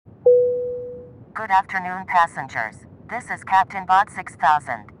Good afternoon, passengers. This is Captain Bot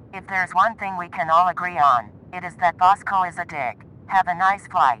 6000. If there's one thing we can all agree on, it is that Bosco is a dick. Have a nice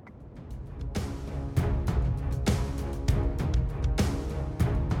flight.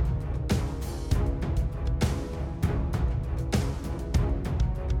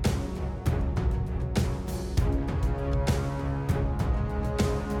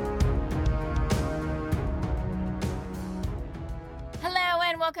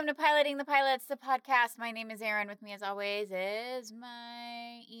 Welcome to Piloting the Pilots, the podcast. My name is Erin. With me, as always, is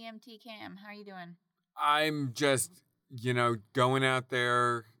my EMT Cam. How are you doing? I'm just, going out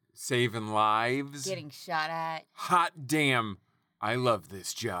there saving lives. Getting shot at. Hot damn, I love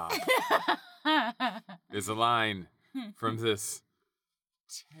this job. Is a line from this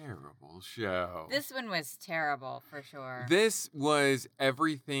terrible show. This one was terrible, for sure. This was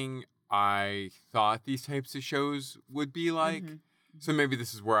everything I thought these types of shows would be like. Mm-hmm. So maybe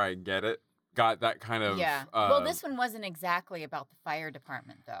this is where I got that kind of... Yeah. Well, this one wasn't exactly about the fire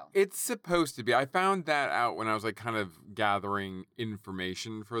department, though. It's supposed to be. I found that out when I was kind of gathering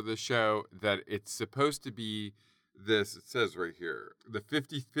information for the show, that it's supposed to be this, it says right here, the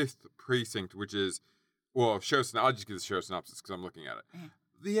 55th precinct, which is, I'll just give the show synopsis because I'm looking at it. Mm.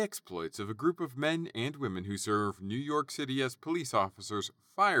 The exploits of a group of men and women who serve New York City as police officers,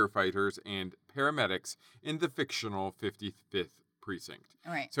 firefighters, and paramedics in the fictional 55th precinct.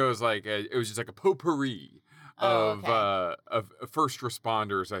 Right. So it was it was just like a potpourri of first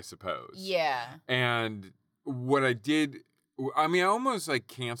responders, I suppose. Yeah. And what I did, I almost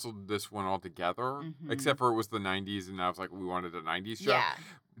canceled this one altogether, except for it was the 90s, and I was like, we wanted a 90s show. Yeah.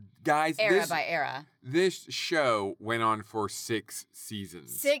 Guys, era by era. This show went on for 6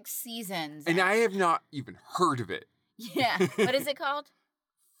 seasons. 6 seasons. And I have not even heard of it. Yeah. What is it called?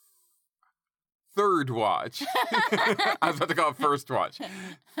 Third Watch. I was about to call it First Watch.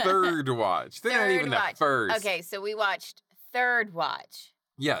 Third Watch. They're not even the first. Okay, so we watched Third Watch.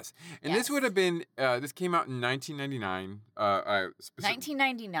 Yes. And this would have been, this came out in 1999.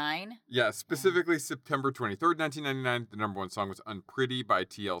 1999? Yeah, specifically September 23rd, 1999. The number one song was Unpretty by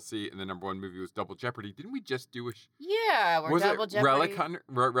TLC, and the number one movie was Double Jeopardy. Didn't we just do Double Jeopardy.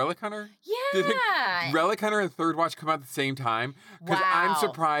 Relic Hunter? Yeah. Did Relic Hunter and Third Watch come out at the same time? Because I'm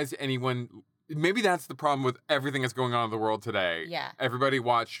surprised anyone... Maybe that's the problem with everything that's going on in the world today. Yeah. Everybody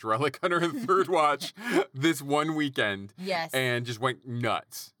watched Relic Hunter and Third Watch this one weekend. Yes. And just went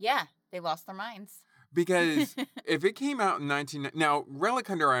nuts. Yeah. They lost their minds. Because if it came out in now, Relic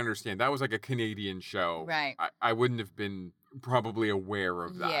Hunter, I understand. That was like a Canadian show. Right. I wouldn't have been probably aware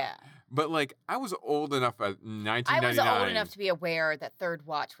of that. Yeah. But I was old enough at 1999. I was old enough to be aware that Third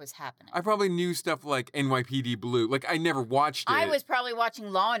Watch was happening. I probably knew stuff like NYPD Blue. I never watched it. I was probably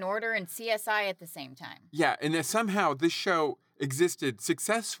watching Law and Order and CSI at the same time. Yeah, and then somehow this show existed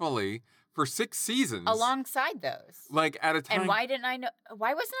successfully for 6 seasons. Alongside those. At a time. And why wasn't I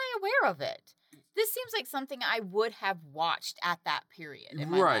aware of it? This seems like something I would have watched at that period in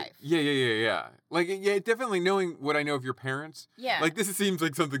my life. Yeah. Definitely knowing what I know of your parents. Yeah. This seems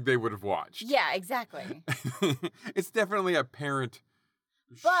like something they would have watched. Yeah, exactly. It's definitely a parent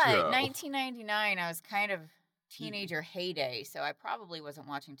show. But 1999, I was kind of teenager heyday, so I probably wasn't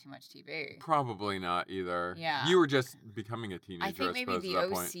watching too much TV. Probably not either. Yeah. You were just becoming a teenager, I think maybe the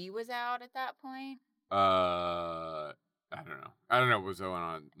OC point. was out at that point. I don't know what was going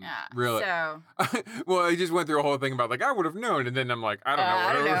on. Yeah. Really. So. Well, I just went through a whole thing about I would have known, and then I'm like, I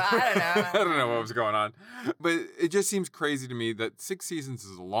don't know. I don't know what was going on. But it just seems crazy to me that 6 seasons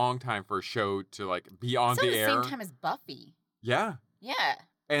is a long time for a show to be on the air. It's the same time as Buffy. Yeah. Yeah.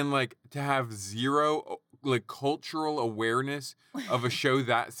 And to have zero cultural awareness of a show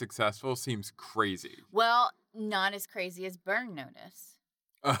that successful seems crazy. Well, not as crazy as Burn Notice.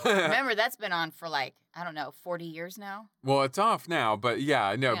 Remember, that's been on for 40 years now? Well, it's off now, but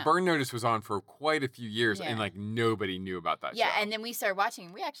Burn Notice was on for quite a few years, and nobody knew about that show. Yeah, and then we started watching,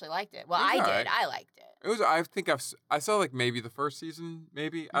 and we actually liked it. Well, I did. Right. I liked it. It was. I think I saw maybe the first season,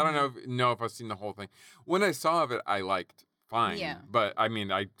 maybe. Mm-hmm. I don't know if I've seen the whole thing. When I saw of it, I liked fine. Yeah. But,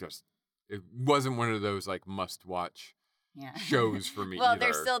 it wasn't one of those, must-watch shows for me well, either.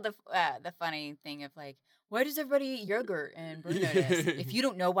 There's still the funny thing of, why does everybody eat yogurt and Burn Notice? If you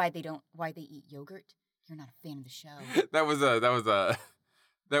don't know why they eat yogurt, you're not a fan of the show. That was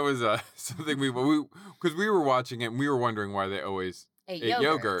something we because we were watching it and we were wondering why they always ate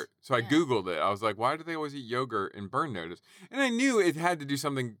yogurt. So I Googled it. I was like, why do they always eat yogurt in Burn Notice? And I knew it had to do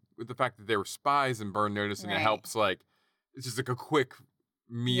something with the fact that they were spies in Burn Notice, and it helps it's just a quick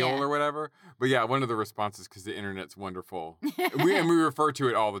meal or whatever. But one of the responses, because the internet's wonderful, we refer to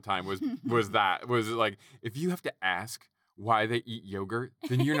it all the time, was if you have to ask why they eat yogurt,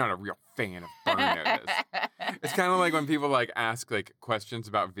 then you're not a real fan of Burn Notice. It's kind of like when people like ask like questions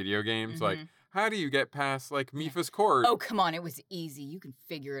about video games, like, how do you get past like Mipha's court? Oh, come on. It was easy. You can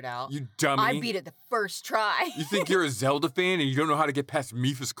figure it out. You dummy. I beat it the first try. You think you're a Zelda fan and you don't know how to get past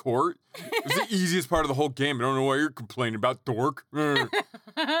Mipha's court? It's the easiest part of the whole game. I don't know why you're complaining about, dork. Why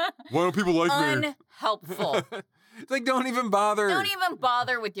don't people like me? Unhelpful. It's like, don't even bother. Don't even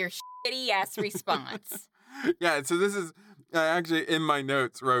bother with your shitty ass response. Yeah, so this is, I actually, in my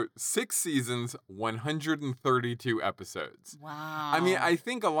notes, wrote 6 seasons, 132 episodes. Wow. I mean, I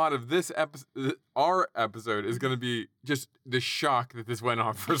think a lot of this episode, our episode, is going to be just the shock that this went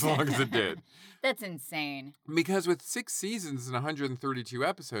on for as long as it did. That's insane. Because with 6 seasons and 132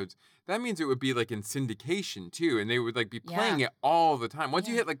 episodes, that means it would be like in syndication too, and they would like be playing it all the time. Once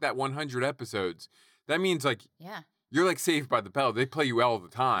you hit like that 100 episodes, that means like you're like Saved by the Bell. They play you all the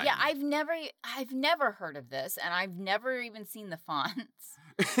time. Yeah, I've never heard of this, and I've never even seen the fonts.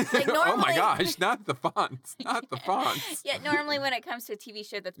 Like normally, oh my gosh, not the fonts. Not the fonts. Yeah, normally when it comes to a TV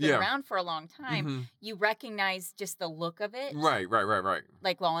show that's been around for a long time, you recognize just the look of it. Right.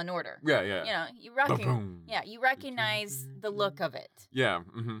 Like Law and Order. Yeah. You know, you recognize the look of it. Yeah.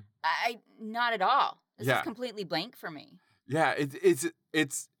 I not at all. This is completely blank for me. Yeah,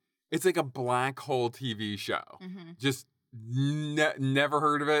 it's like a black hole TV show. Just never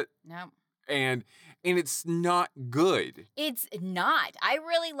heard of it. No. And it's not good. It's not. I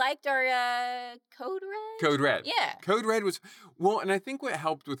really liked our Code Red. Code Red. Yeah. Code Red was and I think what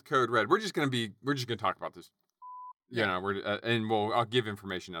helped with Code Red, we're just gonna talk about this. You know, I'll give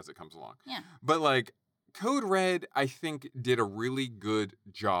information as it comes along. Yeah. But like Code Red, I think did a really good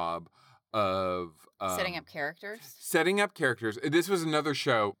job of setting up characters. This was another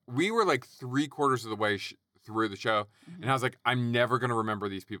show. We were like 3/4 of the way through the show, and I was like, I'm never gonna remember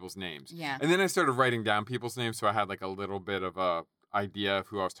these people's names. Yeah. And then I started writing down people's names, so I had like a little bit of a idea of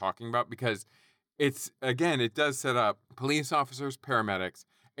who I was talking about, because it does set up police officers, paramedics,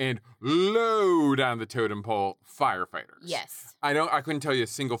 and low down the totem pole, firefighters. Yes. I couldn't tell you a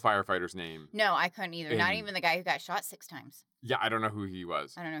single firefighter's name. No, I couldn't either. Not even the guy who got shot 6 times. Yeah, I don't know who he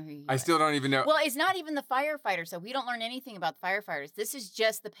was. I don't know who he was. I still don't even know. Well, it's not even the firefighters, so we don't learn anything about the firefighters. This is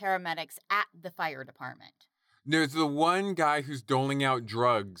just the paramedics at the fire department. There's the one guy who's doling out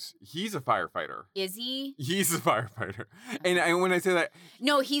drugs. He's a firefighter. Is he? He's a firefighter. And when I say that...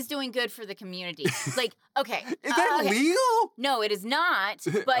 No, he's doing good for the community. Like, okay. Is that legal? No, it is not,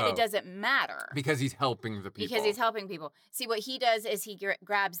 but it doesn't matter. Because he's helping the people. See, what he does is he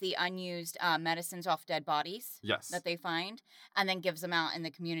grabs the unused medicines off dead bodies that they find, and then gives them out in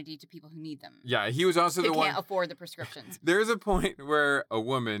the community to people who need them. Yeah, he was also the one... who can't afford the prescriptions. There's a point where a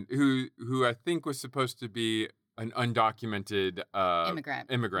woman who I think was supposed to be an undocumented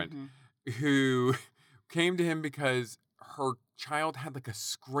immigrant who came to him because her child had like a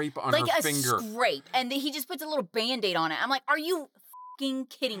scrape on her finger. Like a scrape. And he just puts a little Band-Aid on it. I'm like, are you fucking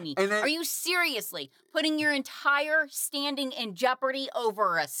kidding me? Are you seriously putting your entire standing in jeopardy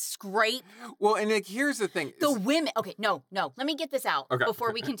over a scrape? Well, and like, here's the thing. The women... Okay, no. Let me get this out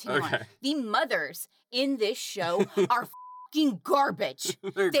before we continue on. The mothers in this show are fucking garbage.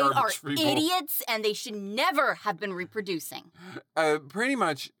 They are idiots, and they should never have been reproducing. Pretty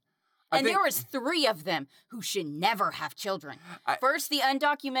much. And there was 3 of them who should never have children. First, the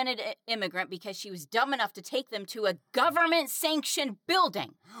undocumented immigrant, because she was dumb enough to take them to a government-sanctioned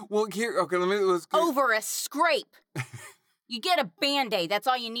building. Well, let's go. Over a scrape. You get a Band-Aid. That's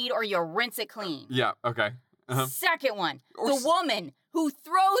all you need, or you rinse it clean. Yeah, okay. Second one, the woman who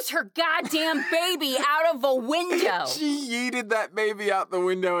throws her goddamn baby out of a window. She yeeted that baby out the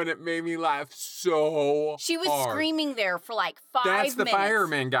window, and it made me laugh so She was hard. Screaming there for like 5 minutes. That's the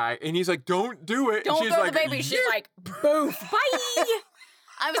fireman guy, and he's like, don't do it. Don't and she's throw like, the baby. She's like, boof, bye.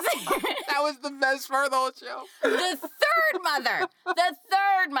 I was like, that was the best part of the whole show. The third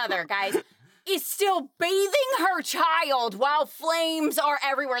mother, guys, is still bathing her child while flames are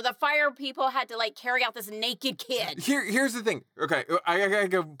everywhere. The fire people had to like carry out this naked kid. Here's the thing. Okay, I gotta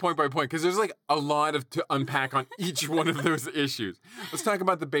go point by point because there's like a lot to unpack on each one of those issues. Let's talk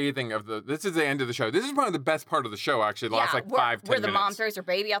about the bathing this is the end of the show. This is probably the best part of the show, actually. The last like 5-10 minutes. Where the mom throws her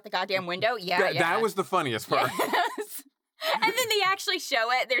baby out the goddamn window. Yeah, That was the funniest part. Yes. And then they actually show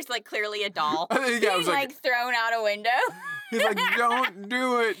it. There's like clearly a doll being like thrown out a window. He's like, don't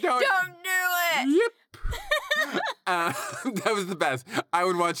do it. Don't do it. Yep. That was the best. I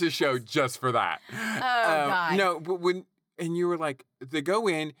would watch this show just for that. Oh, God. No, but and you were like, they go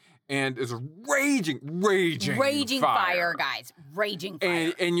in, and there's a raging fire, guys. Raging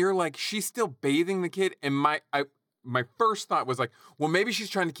fire. And you're like, she's still bathing the kid, and my first thought was like, well, maybe she's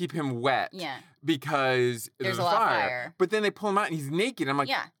trying to keep him wet. Yeah. Because there's a lot of fire. But then they pull him out and he's naked. I'm like,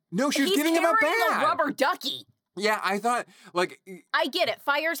 yeah. No, she was giving him a bath. He's carrying a rubber ducky. Yeah, I thought, like... I get it.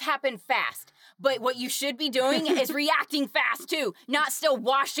 Fires happen fast. But what you should be doing is reacting fast, too. Not still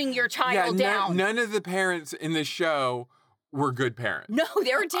washing your child down. None of the parents in this show were good parents. No,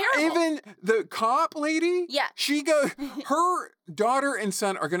 they were terrible. Even the cop lady? Yeah. She goes... Her daughter and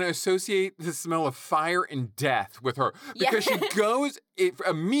son are going to associate the smell of fire and death with her. Because she goes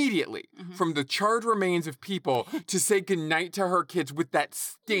immediately from the charred remains of people to say goodnight to her kids with that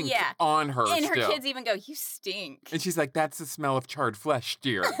stink on her and still. Her kids even go, you stink. And she's like, that's the smell of charred flesh,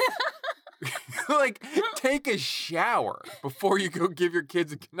 dear. Like, take a shower before you go give your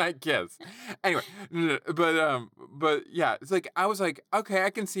kids a goodnight kiss. Anyway, but yeah, it's like, I was like, okay, I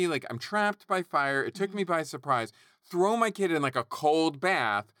can see, like, I'm trapped by fire. It took me by surprise. Throw my kid in, like, a cold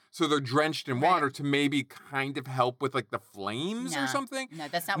bath so they're drenched in water to maybe kind of help with, like, the flames or something. No,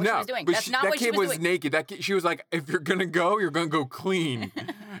 that's not what she was doing. But that's not what she was doing. That kid was naked. That kid, she was like, if you're going to go clean.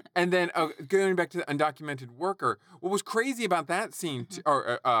 And then going back to the undocumented worker, what was crazy about that scene,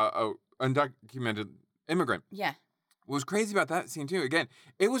 undocumented immigrant. Yeah. What was crazy about that scene, too, again,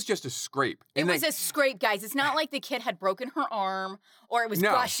 it was just a scrape. It was a scrape, guys. It's not like the kid had broken her arm or it was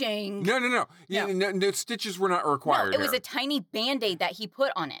gushing. No. No, stitches were not required. No, it was a tiny Band-Aid that he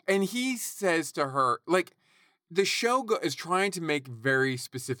put on it. And he says to her, like, the show is trying to make very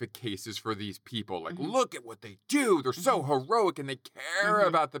specific cases for these people. Like, look at what they do. They're so heroic and they care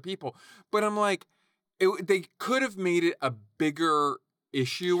about the people. But I'm like, they could have made it a bigger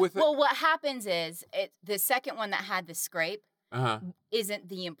issue with it. Well, what happens is the second one that had the scrape isn't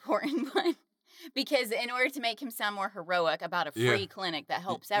the important one. Because in order to make him sound more heroic about a free clinic that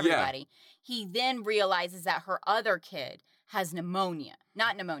helps everybody, he then realizes that her other kid has pneumonia.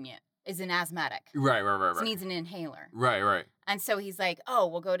 Not pneumonia, is an asthmatic. Right. So needs an inhaler. Right. And so he's like, oh,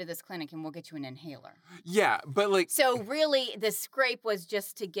 we'll go to this clinic and we'll get you an inhaler. Yeah, but like... So really, the scrape was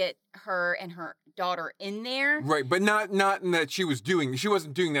just to get her and her daughter in there. Right, but not that she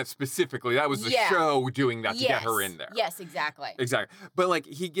wasn't doing that specifically. That was the show doing that to get her in there. Yes, exactly. Exactly. But like,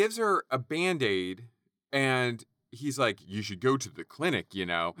 he gives her a Band-Aid and he's like, you should go to the clinic, you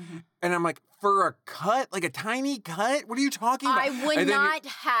know? And I'm like, for a cut? Like a tiny cut? What are you talking about? I would not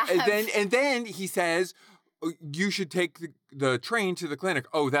have... And then he says... you should take the train to the clinic.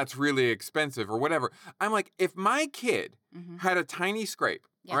 Oh, that's really expensive or whatever. I'm like, if my kid had a tiny scrape,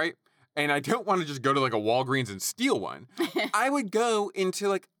 right? And I don't want to just go to like a Walgreens and steal one. I would go into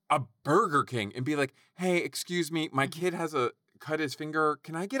like a Burger King and be like, hey, excuse me, my kid has cut his finger.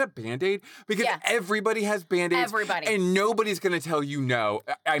 Can I get a Band-Aid? Because everybody has Band-Aids. Everybody. And nobody's going to tell you no.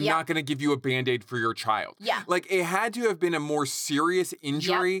 I'm not going to give you a Band-Aid for your child. Yeah. Like, it had to have been a more serious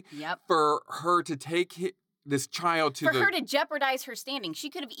injury for her to take this child to For her to jeopardize her standing. She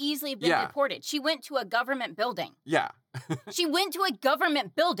could have easily been deported. She went to a government building. Yeah. She went to a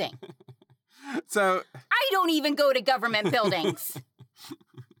government building. So... I don't even go to government buildings.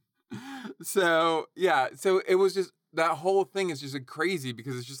 So it was just... That whole thing is just crazy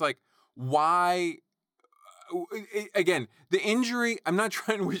because it's just like, why... Again, the injury... I'm not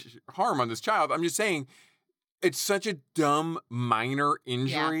trying to wish harm on this child. I'm just saying it's such a dumb, minor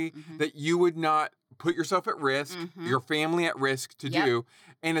injury that you would not... put yourself at risk, your family at risk to do,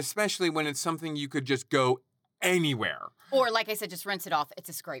 and especially when it's something you could just go anywhere. Or, like I said, just rinse it off. It's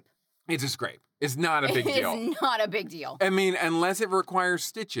a scrape. It's a scrape. It's not a big deal. It's not a big deal. I mean, unless it requires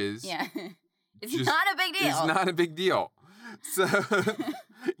stitches. Yeah. It's not a big deal. It's not a big deal. So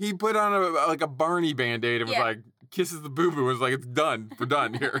he put on a Barney Band-Aid and was like, kisses the boo-boo and was like, it's done. We're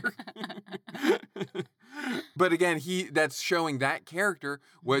done here. But again, that's showing that character,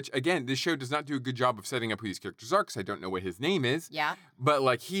 which, again, this show does not do a good job of setting up who these characters are because I don't know what his name is. Yeah. But,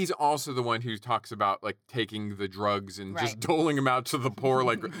 like, he's also the one who talks about, like, taking the drugs and just doling them out to the poor,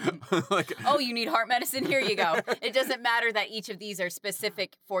 like... oh, you need heart medicine? Here you go. It doesn't matter that each of these are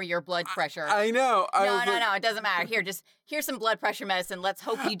specific for your blood pressure. I know. No, it doesn't matter. Here's some blood pressure medicine. Let's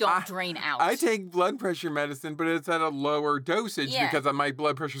hope you don't drain out. I take blood pressure medicine, but it's at a lower dosage because my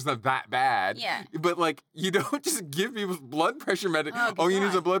blood pressure's not that bad. Yeah. But, like, you don't just give people blood pressure medicine. Oh, you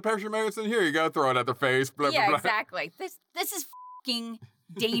need some blood pressure medicine? Here you go. Throw it at their face. Blah, blah, blah. Exactly. This is fucking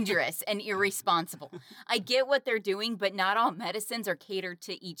dangerous and irresponsible. I get what they're doing, but not all medicines are catered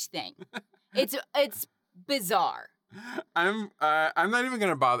to each thing. It's bizarre. I'm not even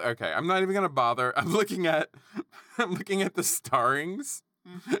gonna bother. Okay, I'm not even gonna bother. I'm looking at the starrings.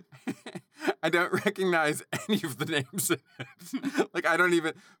 I don't recognize any of the names in it. Like, I don't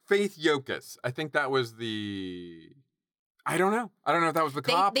even... Faith Yokas. I think that was the... I don't know. I don't know if that was the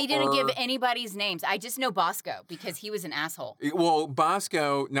cop. They didn't give anybody's names. I just know Bosco because he was an asshole. Well,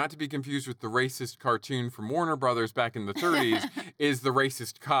 Bosco, not to be confused with the racist cartoon from Warner Brothers back in the 30s, is the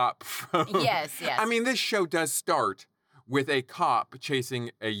racist cop from... Yes. I mean, this show does start with a cop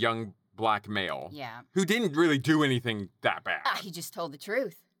chasing a young black male. Yeah. Who didn't really do anything that bad. He just told the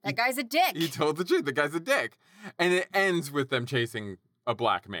truth. That guy's a dick. He told the truth. The guy's a dick. And it ends with them chasing a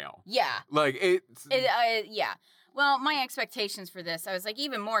black male. Yeah. Like, it's... yeah. Well, my expectations for this, I was like,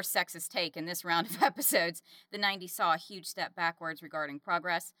 even more sexist take in this round of episodes. The 90s saw a huge step backwards regarding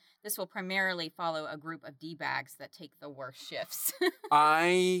progress. This will primarily follow a group of D-bags that take the worst shifts.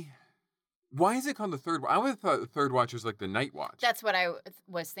 Why is it called the third watch? I would have thought the third watch was like the night watch. That's what I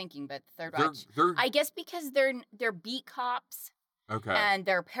was thinking, but the third watch. I guess because they're beat cops. Okay. And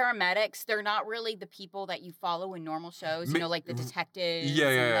they're paramedics. They're not really the people that you follow in normal shows, you know, like the detectives.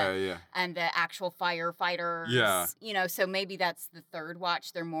 Yeah. And the actual firefighters. Yeah. You know, so maybe that's the third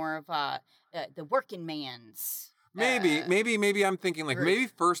watch. They're more of the working man's. Maybe I'm thinking like group. maybe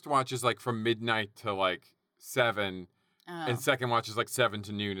first watch is like from midnight to like 7, and second watch is like 7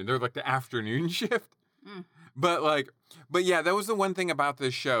 to noon, and they're like the afternoon shift. But yeah, that was the one thing about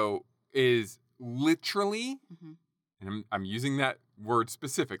this show is literally. Mm-hmm. And I'm using that word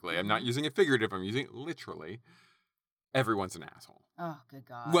specifically. I'm not using it figurative. I'm using it literally. Everyone's an asshole. Oh, good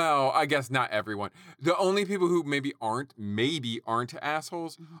God. Well, I guess not everyone. The only people who maybe aren't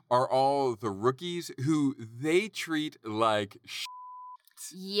assholes are all the rookies who they treat like shit.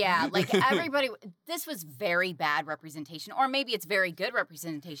 Yeah, like everybody, this was very bad representation. Or maybe it's very good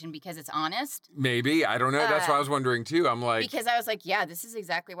representation because it's honest. Maybe. I don't know. That's what I was wondering too. I'm like... Because I was like, yeah, this is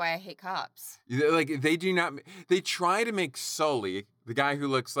exactly why I hate cops. Like, they do not... They try to make Sully, the guy who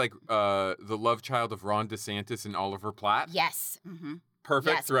looks like the love child of Ron DeSantis and Oliver Platt. Yes. Mm-hmm.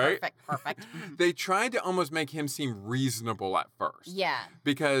 Perfect, yes, right? Perfect. Mm-hmm. They tried to almost make him seem reasonable at first. Yeah.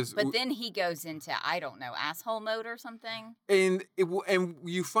 Because... But then he goes into, I don't know, asshole mode or something. And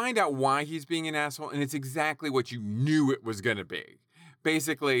you find out why he's being an asshole, and it's exactly what you knew it was going to be.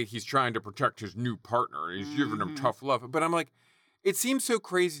 Basically, he's trying to protect his new partner, and he's giving him tough love. But I'm like, it seems so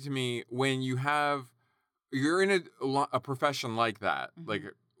crazy to me when you're in a profession like that, like,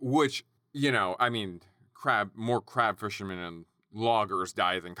 which, you know, I mean, more crab fishermen and loggers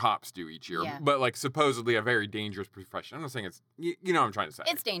die than cops do each year, but like supposedly a very dangerous profession. I'm not saying it's, you know what I'm trying to say.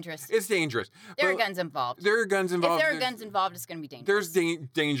 It's dangerous. It's dangerous. There are guns involved. If there are guns involved, it's going to be dangerous. There's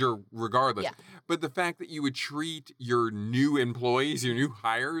danger regardless. Yeah. But the fact that you would treat your new employees, your new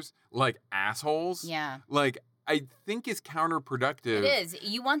hires, like assholes, like I think is counterproductive. It is.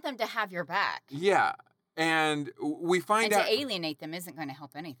 You want them to have your back. Yeah. And we find out... to alienate them isn't going to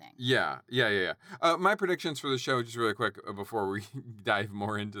help anything. Yeah. My predictions for the show, just really quick before we dive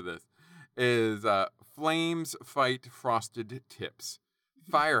more into this, is flames fight frosted tips.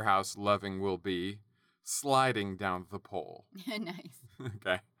 Firehouse loving will be sliding down the pole. Nice.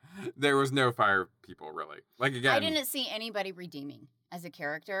 Okay. There was no fire people, really. Like, again... I didn't see anybody redeeming as a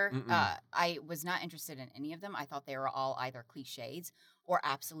character. I was not interested in any of them. I thought they were all either cliches or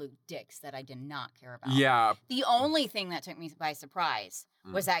absolute dicks that I did not care about. Yeah. The only thing that took me by surprise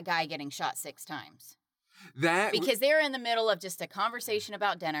was that guy getting shot 6 times. Because they were in the middle of just a conversation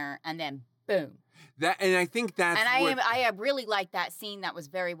about dinner, and then boom. And I think that's I really liked that scene. That was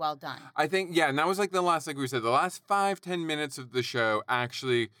very well done. I think, and that was like the last, like we said, the last 5-10 minutes of the show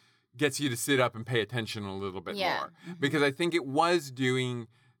actually gets you to sit up and pay attention a little bit more. Because I think it was doing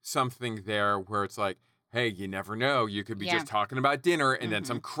something there where it's like, hey, you never know. You could be just talking about dinner, and then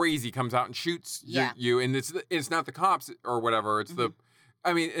some crazy comes out and shoots you. And it's not the cops or whatever. It's the...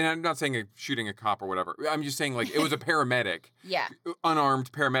 I mean, and I'm not saying shooting a cop or whatever. I'm just saying, like, it was a paramedic.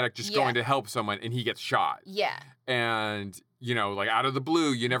 Unarmed paramedic just going to help someone, and he gets shot. And, you know, like, out of the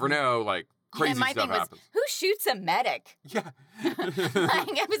blue, you never know, like, crazy stuff happens. Was, who shoots a medic? Yeah. Like,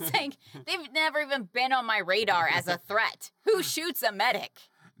 I was saying, they've never even been on my radar as a threat. Who shoots a medic?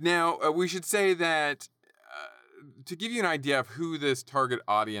 Now, we should say that... to give you an idea of who this target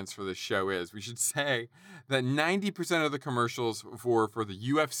audience for this show is, we should say that 90% of the commercials for the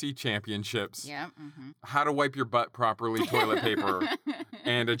UFC championships, how to wipe your butt properly, toilet paper,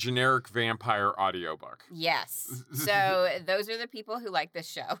 and a generic vampire audiobook. Yes. So those are the people who like this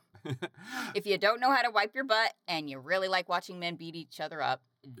show. If you don't know how to wipe your butt and you really like watching men beat each other up,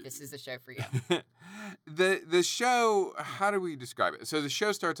 this is the show for you. The show, how do we describe it? So the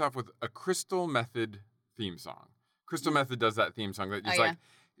show starts off with a Crystal Method theme song. Crystal Method does that theme song that is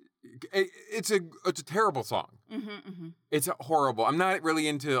It's a terrible song. It's horrible. I'm not really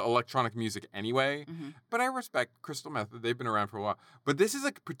into electronic music anyway, but I respect Crystal Method. They've been around for a while. But this is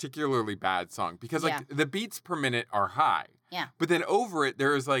a particularly bad song because like the beats per minute are high. Yeah. But then over it,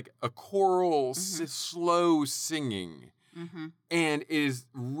 there is like a choral, slow singing. And it is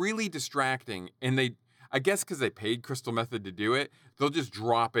really distracting. And I guess because they paid Crystal Method to do it, they'll just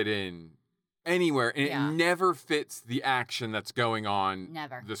drop it in anywhere, and it never fits the action that's going on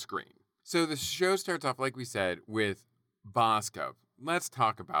the screen. So the show starts off, like we said, with Bosco. Let's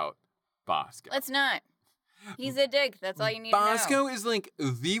talk about Bosco. Let's not. He's a dick. That's all you need to know. Bosco is like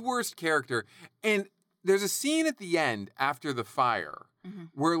the worst character. And there's a scene at the end after the fire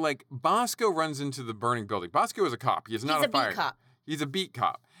where like Bosco runs into the burning building. Bosco is a cop. He's not a fire. Beat cop. He's a beat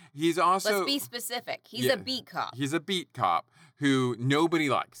cop. He's also... Let's be specific. He's a beat cop. He's a beat cop who nobody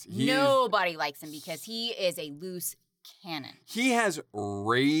likes. Nobody likes him because he is a loose cannon. He has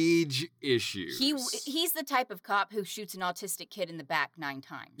rage issues. He's the type of cop who shoots an autistic kid in the back 9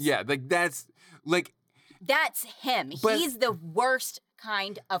 times. Yeah, like that's him. He's the worst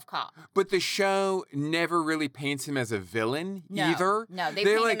kind of cop. But the show never really paints him as a villain either. No, they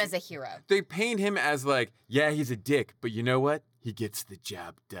paint him as a hero. They paint him as like, yeah, he's a dick, but you know what? He gets the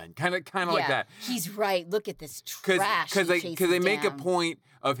job done. Kind of like that. He's right. Look at this trash. Because they make a point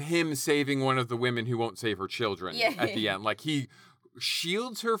of him saving one of the women who won't save her children at the end. Like he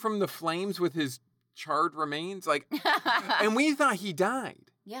shields her from the flames with his charred remains. Like, and we thought he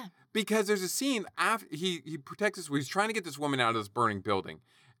died. Yeah. Because there's a scene after he protects us. He's trying to get this woman out of this burning building,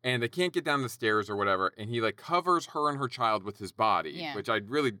 and they can't get down the stairs or whatever. And he like covers her and her child with his body, which I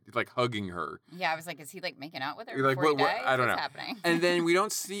really like hugging her. Yeah, I was like, is he like making out with her? Like, before he dies? I don't know. What's happening? And then we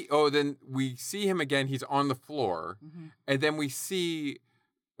don't see. Oh, then we see him again. He's on the floor, and then we see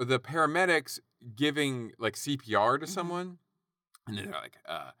the paramedics giving like CPR to someone, and then they're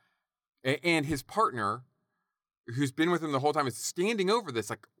like, and his partner, who's been with him the whole time, is standing over this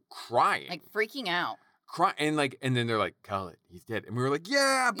like. Crying. Like freaking out. And then they're like, call it, he's dead. And we were like,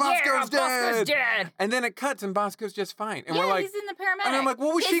 yeah, Bosco's dead. And then it cuts and Bosco's just fine. And we're like, he's in the paramedic. And I'm like,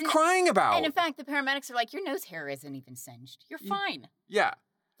 what was she crying about? And in fact, the paramedics are like, your nose hair isn't even singed. You're fine. Yeah.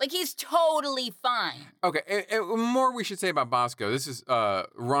 Like, he's totally fine. Okay, more we should say about Bosco. This is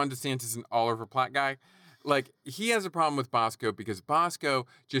Ron DeSantis and Oliver Platt guy. Like, he has a problem with Bosco because Bosco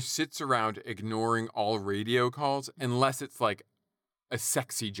just sits around ignoring all radio calls unless it's like a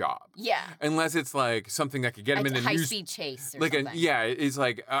sexy job. Yeah. Unless it's like something that could get him in a high-speed chase or like something. It's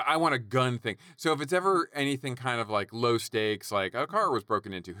like, I want a gun thing. So if it's ever anything kind of like low stakes, like a car was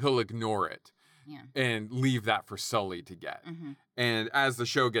broken into, he'll ignore it and leave that for Sully to get. And as the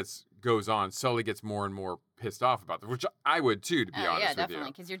show goes on, Sully gets more and more pissed off about this, which I would too, to be honest with you. Yeah,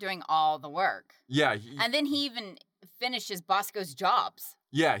 definitely, because you're doing all the work. Yeah. And then he even finishes Bosco's jobs.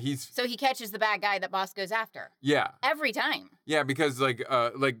 Yeah, so he catches the bad guy that Bosco's after. Yeah. Every time. Yeah, because like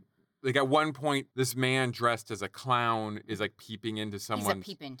at one point, this man dressed as a clown is like peeping into someone. He's a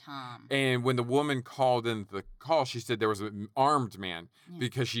peeping Tom. And when the woman called in the call, she said there was an armed man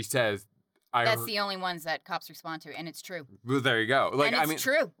because she says, that's the only ones that cops respond to, and it's true. Well, there you go. Like, and it's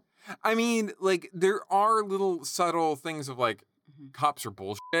true. I mean, like there are little subtle things of like cops are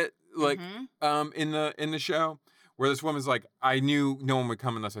bullshit, like in the show. Where this woman's like, I knew no one would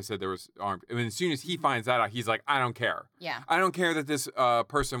come unless I said there was armed. And as soon as he finds that out, he's like, I don't care. Yeah. I don't care that this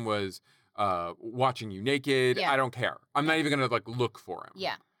person was watching you naked. I don't care. I'm not even gonna like look for him.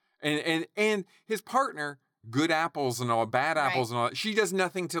 Yeah. And his partner, good apples and all, bad apples and all. She does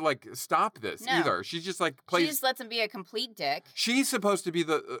nothing to like stop this either. She just like plays. She just lets him be a complete dick. She's supposed to be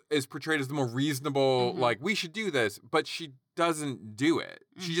is portrayed as the more reasonable. Like we should do this, but she doesn't do it.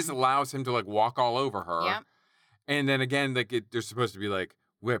 She just allows him to like walk all over her. Yeah. And then again, like they're supposed to be like,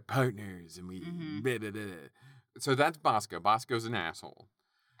 we're partners and we... Blah, blah, blah. So that's Bosco. Bosco's an asshole.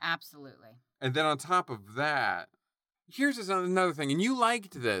 Absolutely. And then on top of that, here's another thing. And you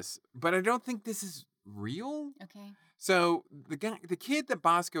liked this, but I don't think this is real. Okay. So the kid that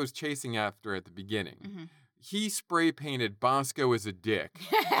Bosco is chasing after at the beginning, he spray painted Bosco as a dick.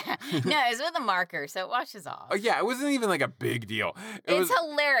 No, it was with a marker, so it washes off. Oh, yeah, it wasn't even like a big deal. It's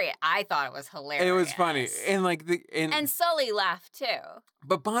hilarious. I thought it was hilarious. It was funny. And like and Sully laughed too.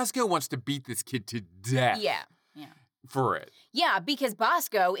 But Bosco wants to beat this kid to death. Yeah. For it. Yeah, because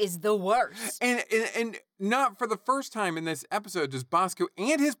Bosco is the worst. And not for the first time in this episode does Bosco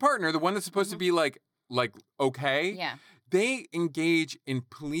and his partner, the one that's supposed to be like okay. Yeah. They engage in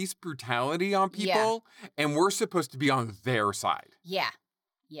police brutality on people, and we're supposed to be on their side. Yeah.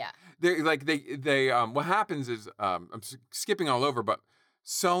 Yeah. They what happens is, I'm skipping all over, but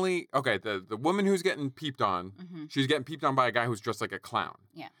Sully, okay, the woman who's getting peeped on, she's getting peeped on by a guy who's dressed like a clown.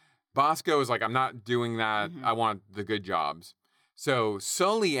 Yeah. Bosco is like, I'm not doing that. Mm-hmm. I want the good jobs. So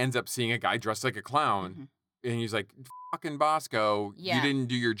Sully ends up seeing a guy dressed like a clown. Mm-hmm. And he's like, fucking Bosco, Yeah. you didn't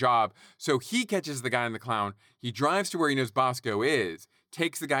do your job. So he catches the guy in the clown. He drives to where he knows Bosco is,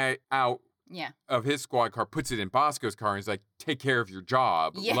 takes the guy out of his squad car, puts it in Bosco's car, and he's like, take care of your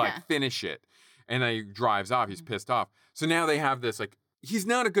job. Yeah. Like, finish it. And then he drives off. He's pissed off. So now they have this, like, he's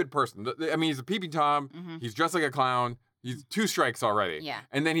not a good person. I mean, he's a peepee Tom. Mm-hmm. He's dressed like a clown. He's 2 strikes already. Yeah.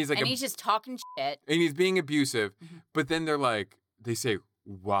 And then he's like... And he's just talking shit. And he's being abusive. Mm-hmm. But then they're like, they say,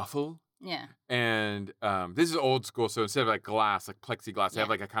 waffle? Yeah. And this is old school, so instead of like glass, like plexiglass, they have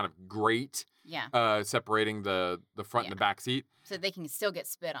like a kind of grate separating the front and the back seat. So they can still get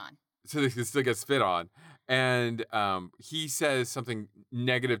spit on. So they can still get spit on. And he says something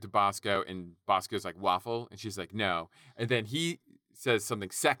negative to Bosco, and Bosco's like, waffle? And she's like, no. And then he says something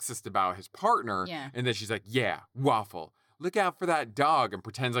sexist about his partner, and then she's like, yeah, waffle. Look out for that dog, and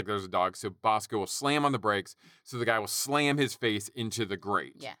pretends like there's a dog, so Bosco will slam on the brakes, so the guy will slam his face into the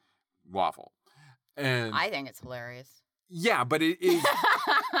grate. Yeah. Waffle. And I think it's hilarious. Yeah, but it is.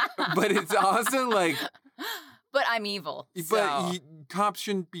 But it's also like. But I'm evil. But cops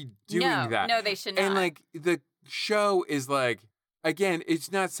shouldn't be doing that. No, they should not. And like the show is like, again,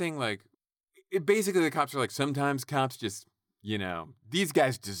 it's not saying like. Basically, the cops are like, sometimes cops just, these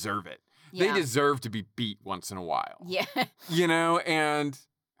guys deserve it. Yeah. They deserve to be beat once in a while. Yeah. And.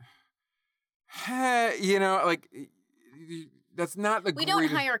 Like. That's not the We don't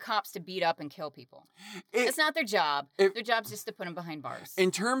hire cops to beat up and kill people. It's not their job. Their job's just to put them behind bars.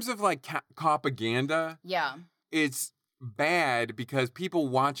 In terms of like propaganda, it's bad because people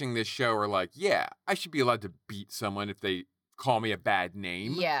watching this show are like, yeah, I should be allowed to beat someone if they call me a bad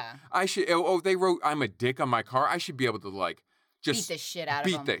name. Yeah. I should. They wrote I'm a dick on my car. I should be able to like just beat the shit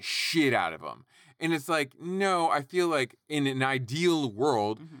out of them. And it's like, no, I feel like in an ideal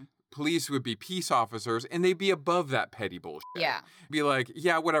world. Mm-hmm. Police would be peace officers, and they'd be above that petty bullshit. Yeah. Be like,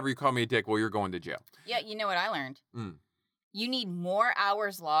 yeah, whatever, you call me a dick, well, you're going to jail. Yeah, you know what I learned? You need more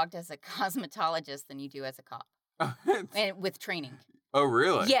hours logged as a cosmetologist than you do as a cop. And with training. Oh,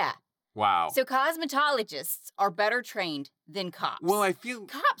 really? Yeah. Wow. So cosmetologists are better trained than cops. Well, I feel...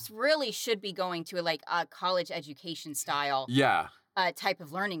 Cops really should be going to a college education style. Yeah. Type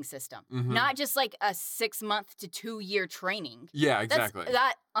of learning system, not just like a 6-month to 2-year training. Yeah, exactly.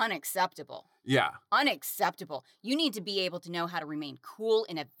 That's unacceptable. Yeah. Unacceptable. You need to be able to know how to remain cool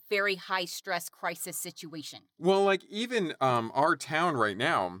in a very high stress crisis situation. Well, like even our town right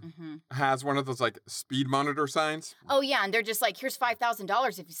now has one of those like speed monitor signs. Oh yeah, and they're just like, here's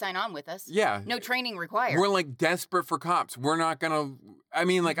 $5,000 if you sign on with us. Yeah. No training required. We're like desperate for cops. We're not gonna. I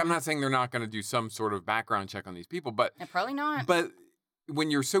mean, like I'm not saying they're not gonna do some sort of background check on these people, but probably not. But when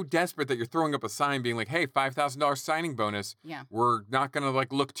you're so desperate that you're throwing up a sign being like, hey, $5,000 signing bonus. Yeah. We're not going to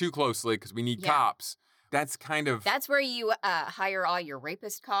like look too closely because we need cops. That's kind of. That's where you hire all your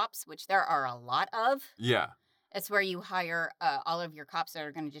rapist cops, which there are a lot of. Yeah. It's where you hire all of your cops that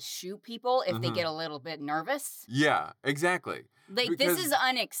are going to just shoot people if they get a little bit nervous. Yeah, exactly. Like, this is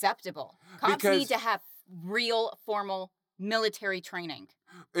unacceptable. Cops need to have real, formal military training.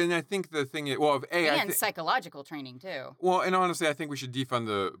 And I think the thing is, and psychological training too. Well, and honestly, I think we should defund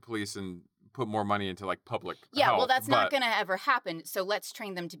the police and put more money into like public health. Well, that's not going to ever happen. So let's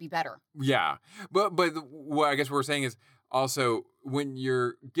train them to be better. Yeah, but what I guess what we're saying is also when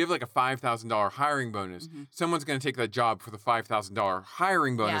you give like a $5,000 hiring bonus, someone's going to take that job for the $5,000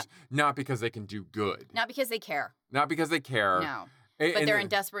 hiring bonus, not because they can do good, not because they care, not because they care. No. But they're in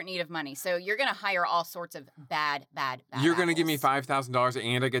desperate need of money. So you're going to hire all sorts of bad You're going to give me $5,000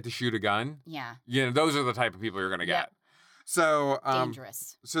 and I get to shoot a gun? Yeah. Those are the type of people you're going to get. So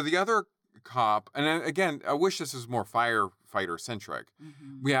dangerous. So the other cop, and again, I wish this was more firefighter-centric,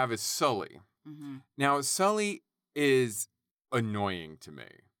 we have is Sully. Now, Sully is annoying to me.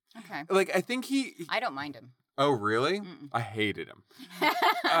 Okay. Like, I think I don't mind him. Oh, really? I hated him.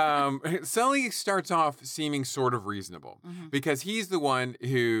 Sully starts off seeming sort of reasonable because he's the one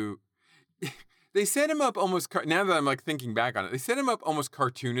who they set him up almost. Now that I'm like thinking back on it, they set him up almost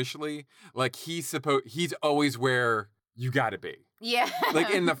cartoonishly, like he's always where you gotta be. Yeah. Like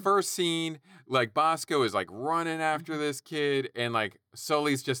in the first scene, like Bosco is like running after this kid, and like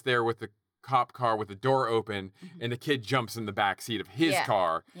Sully's just there with the cop car with the door open, and the kid jumps in the back seat of his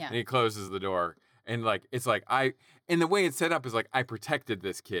car, and he closes the door. And like, it's like and the way it's set up is like, I protected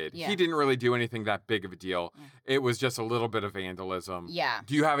this kid. Yeah. He didn't really do anything that big of a deal. Yeah. It was just a little bit of vandalism. Yeah.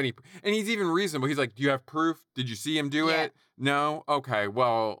 Do you have any, and he's even reasonable. He's like, do you have proof? Did you see him do it? No? Okay,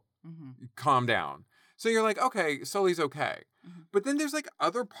 well, calm down. So you're like, okay, Sully's okay. But then there's like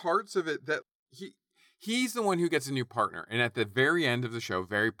other parts of it that he's the one who gets a new partner. And at the very end of the show,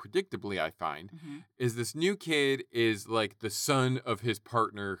 very predictably, I find, is this new kid is like the son of his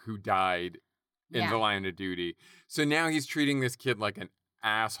partner who died in the line of duty. So now he's treating this kid like an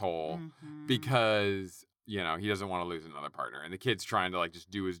asshole because, you know, he doesn't want to lose another partner. And the kid's trying to like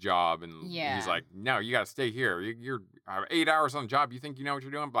just do his job. And he's like, no, you got to stay here. You're 8 hours on the job. You think you know what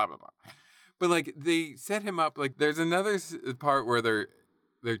you're doing? Blah, blah, blah. But like they set him up. Like there's another part where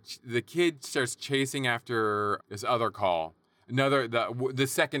the kid starts chasing after this other call. The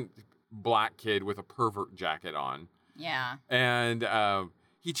second black kid with a pervert jacket on. Yeah. And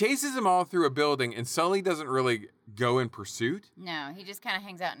he chases them all through a building, and Sully doesn't really go in pursuit. No, he just kind of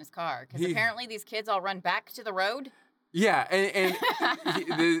hangs out in his car because apparently these kids all run back to the road. Yeah, and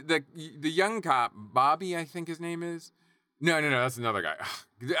the young cop, Bobby, I think his name is. No, that's another guy.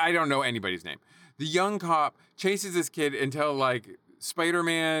 I don't know anybody's name. The young cop chases this kid until like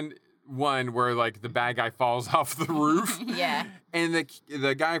Spider-Man 1, where like the bad guy falls off the roof. Yeah. And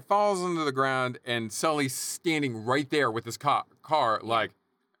the guy falls into the ground, and Sully's standing right there with his car, like,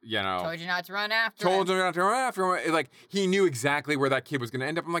 you know. Told you not to run after him. Like, he knew exactly where that kid was going to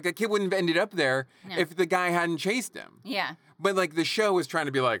end up. I'm like, that kid wouldn't have ended up there if the guy hadn't chased him. Yeah. But, like, the show was trying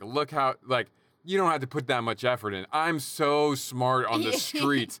to be like, look how, like, you don't have to put that much effort in. I'm so smart on the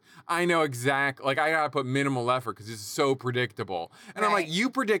streets. I know exactly, like, I got to put minimal effort because this is so predictable. And I'm like, you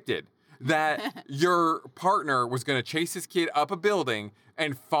predicted that your partner was going to chase this kid up a building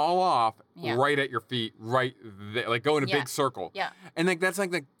and fall off right at your feet, right there, like go in a big circle. Yeah. And like that's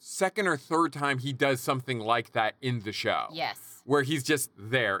like the second or third time he does something like that in the show. Yes. Where he's just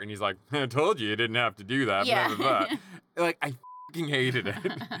there and he's like, I told you didn't have to do that. Yeah. Blah, blah, blah. Like, I fucking hated it.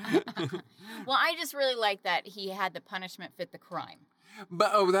 Well, I just really like that he had the punishment fit the crime.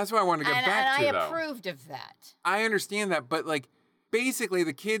 But, that's what I want to get back to, and I approved of that. I understand that, but like, basically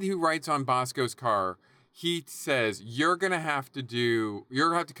the kid who writes on Bosco's car, he says, you're going to have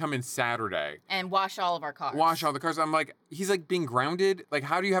to come in Saturday. And wash all of our cars. Wash all the cars. I'm like, he's like being grounded. Like,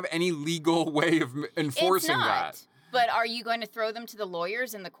 how do you have any legal way of enforcing that? But are you going to throw them to the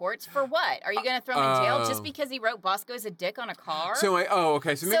lawyers in the courts for what? Are you going to throw them in jail just because he wrote Bosco's a dick on a car? So,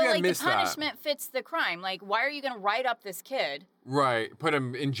 okay. So maybe I missed that. So, the punishment fits the crime. Like, why are you going to write up this kid? Right. Put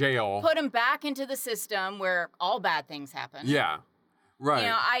him in jail. Put him back into the system where all bad things happen. Yeah. Right. You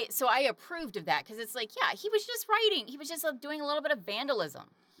know, I approved of that because it's like, yeah, he was just writing. He was just doing a little bit of vandalism.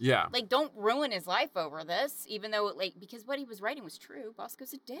 Yeah. Like, don't ruin his life over this, even though, like, because what he was writing was true.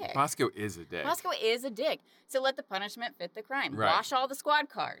 Bosco's a dick. Bosco is a dick. Bosco is a dick. So let the punishment fit the crime. Right. Wash all the squad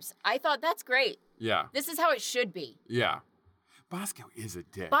cars. I thought that's great. Yeah. This is how it should be. Yeah. Bosco is a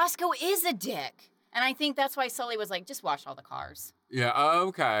dick. Bosco is a dick. And I think that's why Sully was like, just wash all the cars. Yeah,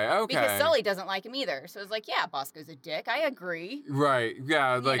 okay. Because Sully doesn't like him either. So it's like, yeah, Bosco's a dick. I agree. Right,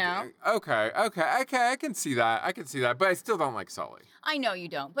 yeah, like, you know? Okay, I can see that. But I still don't like Sully. I know you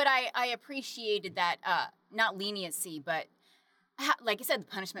don't. But I appreciated that, not leniency, but like I said, the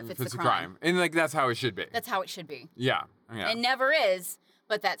punishment fits the crime. And like, that's how it should be. That's how it should be. Yeah. It never is,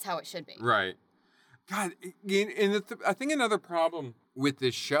 but that's how it should be. Right. God, I think another problem with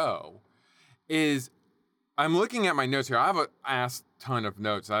this show is I'm looking at my notes here. I have a ass ton of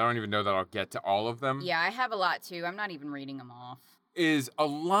notes. I don't even know that I'll get to all of them. Yeah, I have a lot too. I'm not even reading them off. Is a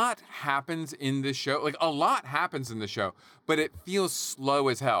lot happens in this show. Like, a lot happens in the show, but it feels slow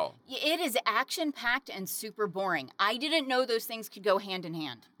as hell. It is action-packed and super boring. I didn't know those things could go hand in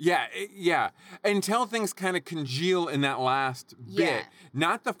hand. Yeah. Until things kind of congeal in that last bit.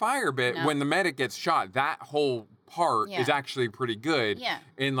 Not the fire bit when the medic gets shot. That whole part is actually pretty good. Yeah.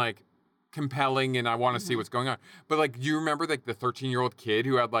 And, like, compelling, and I want to see what's going on. But like, do you remember like the 13-year-old kid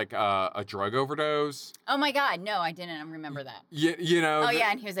who had like a drug overdose? Oh my God, no, I didn't remember that. Yeah, you know. Oh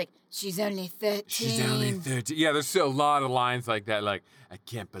yeah, and he was like, "She's only 13." She's only 13. Yeah, there's a lot of lines like that. Like, I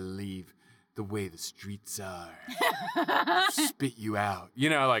can't believe the way the streets are. Spit you out. You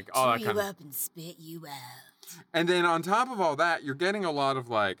know, like all that kind of. Chew you up and spit you out. And then on top of all that, you're getting a lot of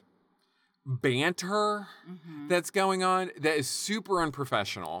like banter that's going on that is super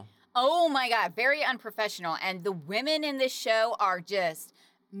unprofessional. Oh my God, very unprofessional. And the women in this show are just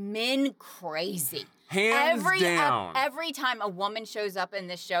men crazy. Hands down. Every time a woman shows up in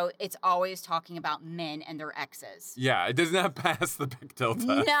this show, it's always talking about men and their exes. Yeah, it does not pass the Bechdel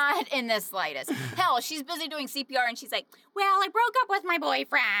test. Not in the slightest. Hell, she's busy doing CPR and she's like, well, I broke up with my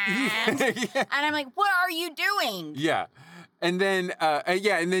boyfriend. Yeah. And I'm like, what are you doing? Yeah. And then,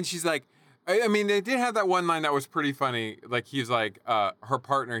 and then she's like, I mean, they did have that one line that was pretty funny. Like, he's like, her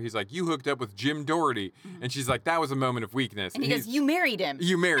partner, he's like, you hooked up with Jim Doherty. And she's like, that was a moment of weakness. And he goes, you married him.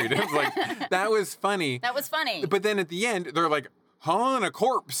 You married him. Like, that was funny. That was funny. But then at the end, they're like, hauling a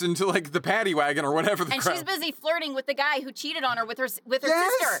corpse into like the paddy wagon or whatever. And she's busy flirting with the guy who cheated on her with her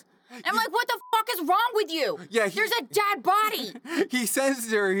sister. And I'm like, what the fuck is wrong with you? Yeah, there's a dead body. He says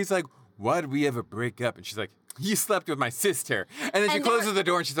to her, he's like, why did we ever break up? And she's like, you slept with my sister. And then she closes the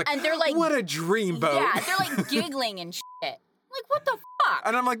door and she's like, and they're like, what a dreamboat. Yeah, they're like giggling and shit. Like, what the fuck?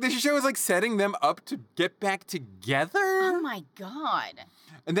 And I'm like, this show is like setting them up to get back together. Oh my God.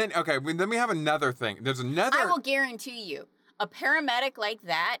 And then, okay, then we have another thing. There's another. I will guarantee you, a paramedic like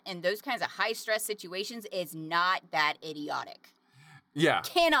that in those kinds of high stress situations is not that idiotic. Yeah.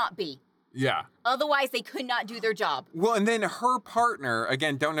 Cannot be. Yeah. Otherwise, they could not do their job. Well, and then her partner,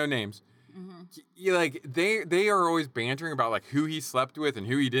 again, don't know names. Like they are always bantering about like who he slept with and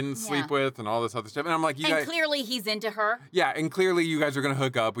who he didn't sleep with and all this other stuff. And I'm like, clearly he's into her. Yeah, and clearly you guys are gonna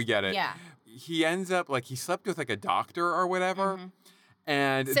hook up. We get it. Yeah. He ends up like he slept with like a doctor or whatever.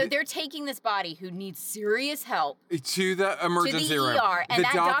 And so they're taking this body who needs serious help to the emergency room. And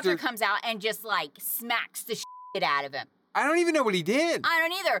that doctor comes out and just like smacks the shit out of him. I don't even know what he did. I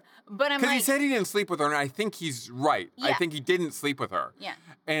don't either. But I'm like... Because he said he didn't sleep with her, and I think he's right. Yeah. I think he didn't sleep with her. Yeah.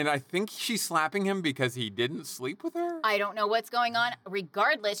 And I think she's slapping him because he didn't sleep with her? I don't know what's going on.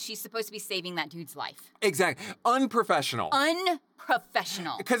 Regardless, she's supposed to be saving that dude's life. Exactly. Unprofessional.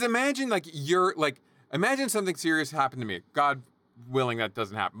 Unprofessional. Because imagine, imagine something serious happened to me. God willing that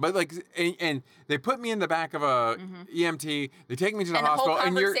doesn't happen. But and they put me in the back of a EMT. They take me to the hospital.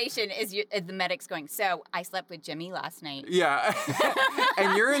 And the whole conversation is the medics going, so I slept with Jimmy last night. Yeah.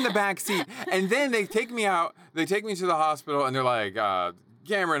 And you're in the back seat. And then they take me out. They take me to the hospital and they're like,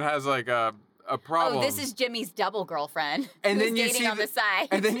 Cameron has like a problem. Oh, this is Jimmy's double girlfriend. And then you dating see on the side.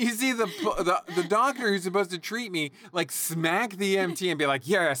 And then you see the doctor who's supposed to treat me like smack the EMT and be like,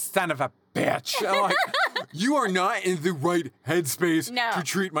 "You're a son of a bitch." I'm like, you are not in the right headspace to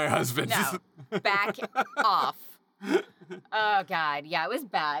treat my husband. No, back off. Oh God, yeah, it was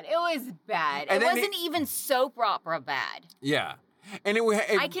bad. It was bad. And it wasn't even soap opera bad. Yeah. And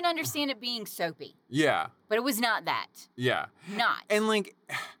I can understand it being soapy. Yeah. But it was not that. Yeah. Not.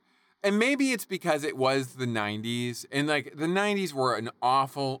 And maybe it's because it was the 90s. And the 90s were an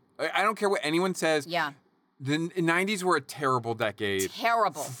awful, I don't care what anyone says. Yeah. The 90s were a terrible decade.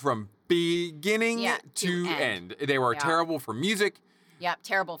 Terrible. From beginning to end. They were terrible for music. Yep,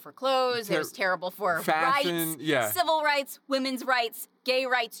 terrible for clothes. It was terrible for fashion, rights, civil rights, women's rights, gay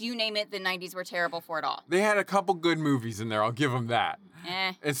rights, you name it. The 90s were terrible for it all. They had a couple good movies in there. I'll give them that.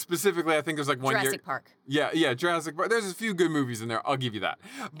 And specifically, I think there's one Jurassic Park. Yeah, Jurassic Park. There's a few good movies in there. I'll give you that.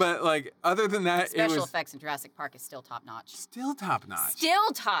 But other than that, special effects in Jurassic Park is still top notch. Still top notch.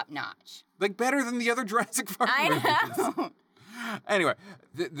 Still top notch. Better than the other Jurassic Park movies. I know. Anyway,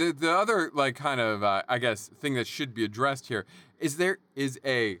 the other kind of I guess thing that should be addressed here is there is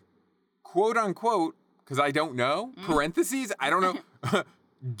a quote unquote, because I don't know, parentheses, I don't know,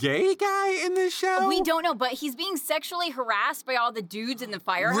 gay guy in this show? We don't know, but he's being sexually harassed by all the dudes in the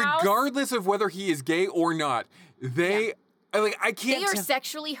firehouse. Regardless of whether he is gay or not, I can't. They are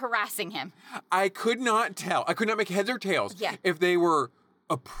sexually harassing him. I could not tell. I could not make heads or tails if they were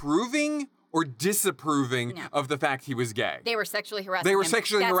approving or disapproving of the fact he was gay. They were sexually harassing him. They were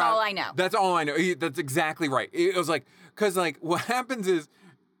sexually harassing. That's all I know. That's all I know. That's exactly right. It was because what happens is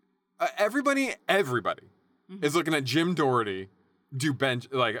everybody is looking at Jim Doherty do bench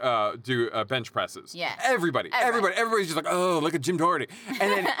presses. Yeah. Everybody's just like, oh, look at Jim Doherty.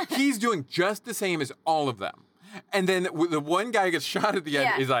 And then he's doing just the same as all of them. And then the one guy gets shot at the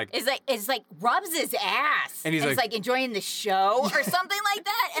end. It's like rubs his ass. And he's like enjoying the show or something like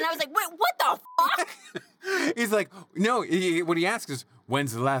that. And I was like, wait, what the fuck? He's like, no. What he asks is,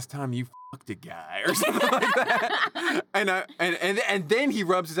 when's the last time you fucked a guy or something like that? And then he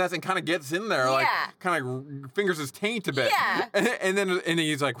rubs his ass and kind of gets in there, kind of fingers his taint a bit. Yeah. And then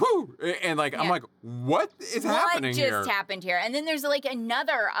he's like, whoo, and I'm like, what is happening here? What just happened here? And then there's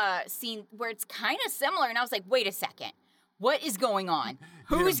another scene where it's kind of similar, and I was like, wait a second, what is going on?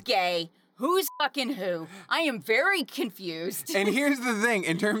 Who's gay? Who's fucking who? I am very confused. And here's the thing,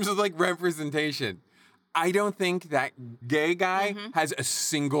 in terms of representation. I don't think that gay guy has a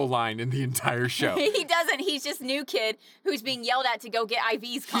single line in the entire show. He doesn't. He's just new kid who's being yelled at to go get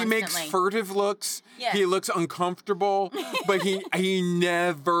IVs constantly. He makes furtive looks. Yeah. He looks uncomfortable, but he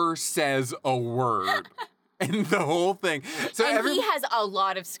never says a word. And the whole thing. So he has a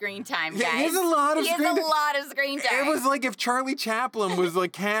lot of screen time, guys. He has a lot of screen time. He has a lot of screen time. It was like if Charlie Chaplin was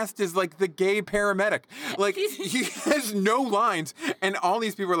cast as the gay paramedic. He has no lines, and all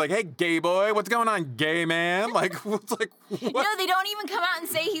these people are like, "Hey, gay boy, what's going on, gay man?" What? No, they don't even come out and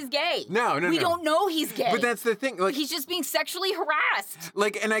say he's gay. No. We don't know he's gay. But that's the thing. He's just being sexually harassed.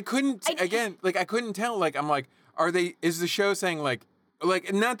 And I couldn't I couldn't tell. I'm like, is the show saying like,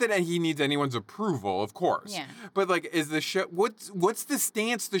 not that he needs anyone's approval, of course. Yeah. But like, is the show, what's the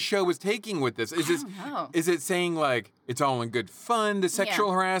stance the show is taking with this? Is it saying like, it's all in good fun, the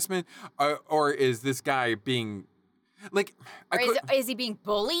sexual harassment? Or is this guy being, like... Is he being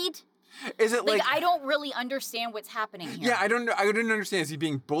bullied? Is it like... I don't really understand what's happening here. Yeah, I didn't understand. Is he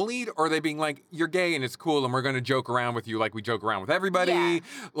being bullied, or are they being like, you're gay and it's cool and we're going to joke around with you like we joke around with everybody? Yeah.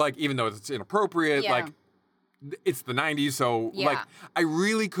 Like, even though it's inappropriate, Yeah. like... It's the 90s, so like I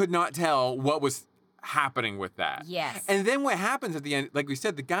really could not tell what was happening with that. Yes. And then what happens at the end, like we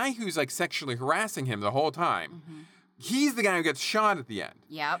said, the guy who's like sexually harassing him the whole time, he's the guy who gets shot at the end.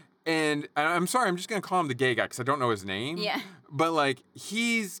 Yep. And I'm sorry, I'm just going to call him the gay guy because I don't know his name. Yeah. But like,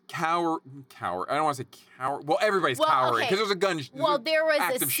 he's coward. I don't want to say coward. Well, everybody's cowering because there's a gun. Well, there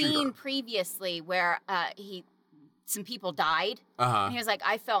was a scene shooter. previously where some people died. Uh-huh. And he was like,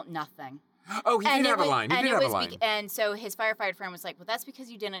 I felt nothing. Oh, he did have a line. And so his firefighter friend was like, well, that's because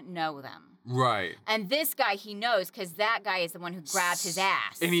you didn't know them. Right. And this guy, he knows because that guy is the one who grabbed his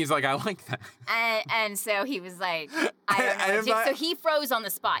ass. And he's like, I like that. And so he was like, I don't know. So he froze on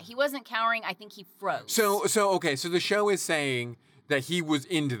the spot. He wasn't cowering. I think he froze. So the show is saying that he was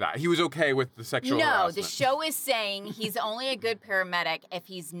into that. He was okay with the sexual harassment. No, the show is saying he's only a good paramedic if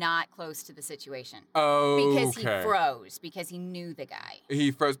he's not close to the situation. Oh, because he froze, because he knew the guy. He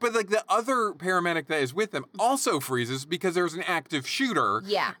froze. But like the other paramedic that is with him also freezes because there's an active shooter.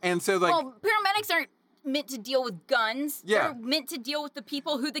 Yeah. And so like... Well, paramedics aren't meant to deal with guns. Yeah. They're meant to deal with the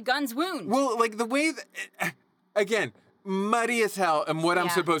people who the guns wound. Well, like the way that... Again... muddy as hell and what I'm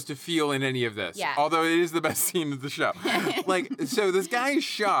supposed to feel in any of this. Yeah. Although it is the best scene of the show. Like, so this guy is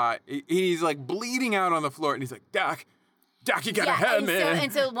shot. He's like bleeding out on the floor and he's like, Doc, you gotta help me.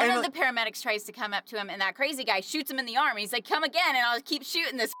 And so one of the paramedics tries to come up to him and that crazy guy shoots him in the arm. He's like, come again and I'll keep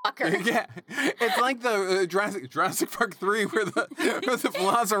shooting this fucker. Yeah. It's like the Jurassic Park 3 where the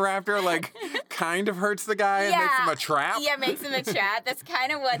Velociraptor like kind of hurts the guy and makes him a trap. Yeah, makes him a trap. That's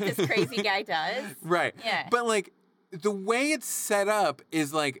kind of what this crazy guy does. Right. Yeah. But like, the way it's set up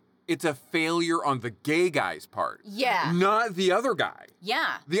is like it's a failure on the gay guy's part. Yeah. Not the other guy.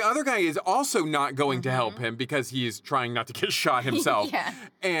 Yeah. The other guy is also not going to help him because he is trying not to get shot himself. Yeah.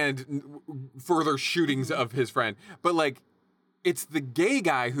 And further shootings of his friend. But like, it's the gay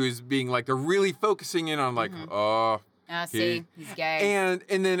guy who's being like, they're really focusing in on like, see, he's gay.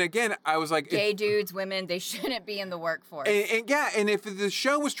 And then again, I was like... Gay dudes, women, they shouldn't be in the workforce. And if the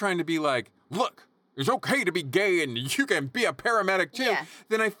show was trying to be like, look, it's okay to be gay and you can be a paramedic too,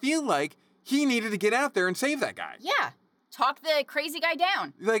 then I feel like he needed to get out there and save that guy. Yeah. Talk the crazy guy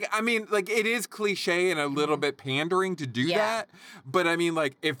down. Like, I mean, like, it is cliche and a little bit pandering to do that. But I mean,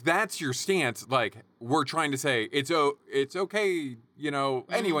 like, if that's your stance, like, we're trying to say it's okay, you know,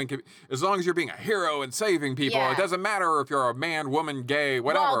 anyone can, as long as you're being a hero and saving people, it doesn't matter if you're a man, woman, gay,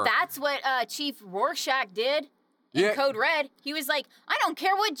 whatever. Well, that's what Chief Rorschach did in Code Red. He was like, I don't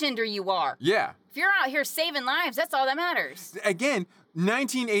care what gender you are. Yeah. If you're out here saving lives, that's all that matters. Again,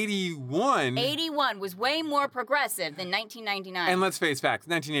 1981... 81 was way more progressive than 1999. And let's face facts,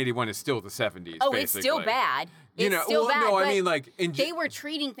 1981 is still the 70s, Oh, basically. It's still bad. It's still bad, no, but I mean, like... they were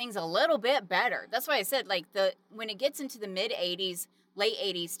treating things a little bit better. That's why I said, like, when it gets into the mid-80s, late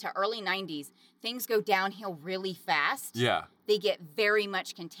 80s to early 90s, things go downhill really fast. Yeah. They get very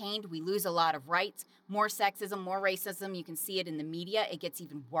much contained. We lose a lot of rights. More sexism, more racism. You can see it in the media. It gets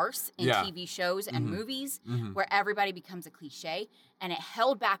even worse in TV shows and movies where everybody becomes a cliche. And it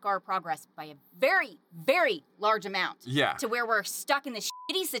held back our progress by a very, very large amount. Yeah. To where we're stuck in the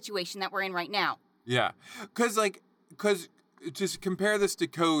shitty situation that we're in right now. Yeah. Because just compare this to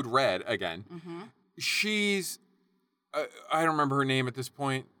Code Red again. She's, I don't remember her name at this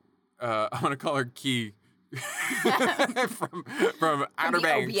point. I want to call her Key. from Outer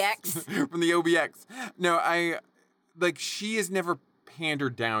Banks. OBX. From the OBX. No, she is never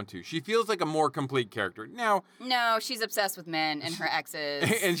pandered down to. She feels like a more complete character. Now... No, she's obsessed with men and her exes.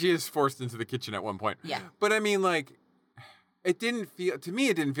 And she is forced into the kitchen at one point. Yeah. But I mean, like, it didn't feel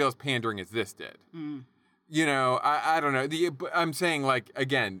as pandering as this did. You know, I don't know. I'm saying, like,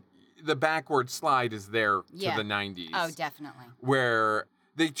 again, the backward slide is there to the 90s. Oh, definitely. Where...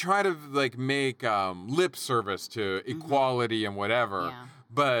 they try to like make lip service to equality and whatever,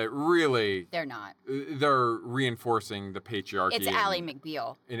 but really they're not. They're reinforcing the patriarchy. It's Ally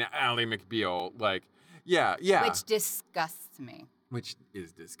McBeal. And Ally McBeal, like, yeah. Which disgusts me. Which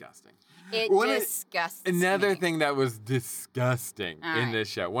is disgusting. It disgusts me. Another thing that was disgusting in this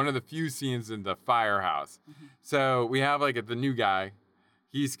show, one of the few scenes in the firehouse. So we have like the new guy,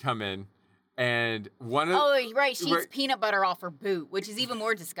 he's come in. And one of right, she eats peanut butter off her boot, which is even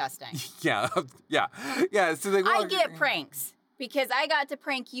more disgusting. Yeah. So I get pranks because I got to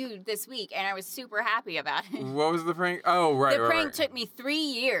prank you this week, and I was super happy about it. What was the prank? Oh, right. The prank took me 3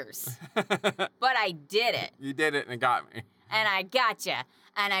 years, but I did it. You did it, and it got me. And I gotcha.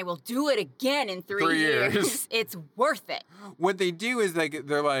 And I will do it again in 3 years. It's worth it. What they do is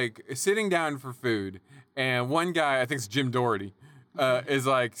they're like sitting down for food, and one guy, I think it's Jim Doherty, is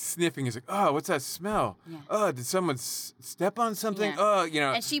like sniffing. He's like, "Oh, what's that smell? Yeah. Oh, did someone step on something? Yeah.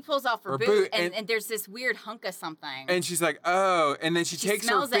 Oh, And she pulls off her boot, and there's this weird hunk of something. And she's like, "Oh," and then she takes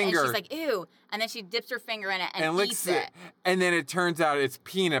her finger. And she's like, "Ew," and then she dips her finger in it and eats it. And then it turns out it's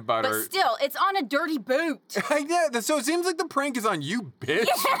peanut butter. But still, it's on a dirty boot. I know. So it seems like the prank is on you, bitch.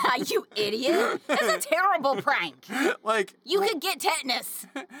 Yeah, you idiot. That's a terrible prank. You could get tetanus.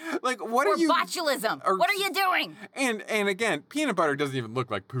 What are you? Or botulism. What are you doing? And again, peanut butter doesn't even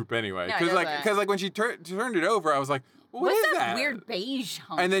look like poop anyway. No, because when she turned it over, I was like, what is that? Weird beige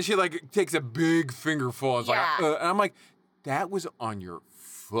hunk? And then she takes a big fingerful and and I'm like, that was on your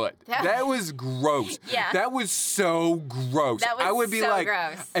foot. That was gross. Yeah. That was so gross. I would be like,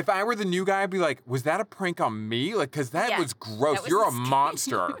 gross. If I were the new guy, I'd be like, was that a prank on me? Because that was gross. You're a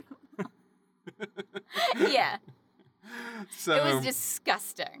monster. Yeah. So, it was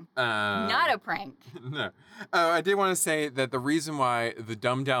disgusting. Not a prank. No. I did want to say that the reason why the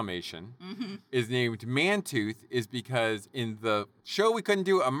dumb Dalmatian is named Mantooth is because in the show we couldn't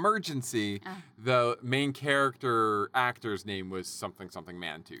do Emergency, the main character actor's name was something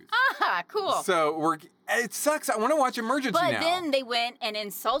Mantooth. Ah, cool. So it sucks. I want to watch Emergency now. But then they went and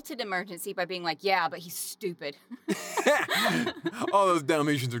insulted Emergency by being like, yeah, but he's stupid. All those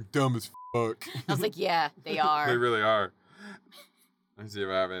Dalmatians are dumb as fuck. I was like, yeah, they are. They really are. Let's see if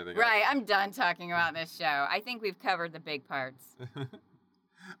I have anything else. Right, I'm done talking about this show. I think we've covered the big parts.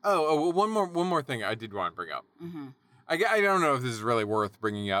 One more thing I did want to bring up. I don't know if this is really worth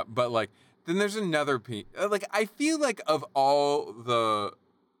bringing up, but then there's another piece. I feel like of all the,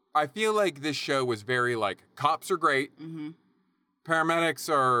 I feel like this show was very cops are great, paramedics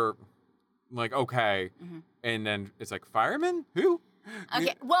are okay, and then it's firemen who?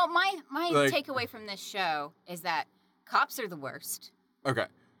 Okay, well my takeaway from this show is that cops are the worst. Okay.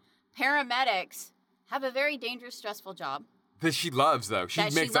 Paramedics have a very dangerous, stressful job. That she loves, though. She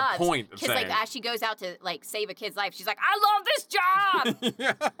makes a point of saying. Because, as she goes out to, save a kid's life, she's like, I love this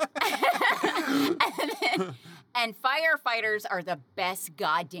job! And firefighters are the best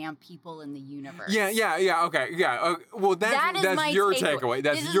goddamn people in the universe. Yeah, okay, yeah. Well, that's your takeaway.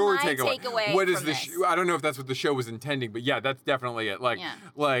 That's your takeaway. What is the I don't know if that's what the show was intending, but yeah, that's definitely it.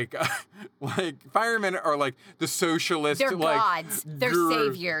 Firemen are the socialist. They're gods. They're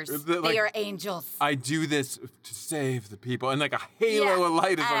saviors. They are angels. I do this to save the people, and a halo of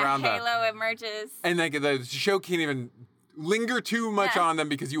light is around them. A halo emerges. And the show can't even linger too much on them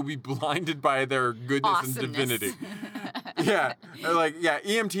because you'll be blinded by their goodness and divinity. Yeah.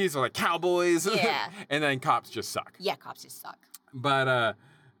 EMTs are cowboys. Yeah. And then cops just suck. Yeah, cops just suck. But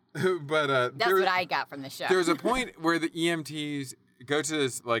that's what I got from the show. There's a point where the EMTs go to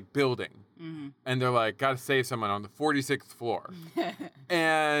this building and they're gotta save someone on the 46th floor.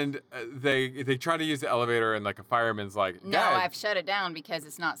 And they try to use the elevator and a fireman's like, no, I've shut it down because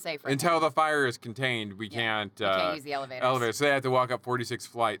it's not safe right until the fire is contained. We can't use the elevator. So they have to walk up 46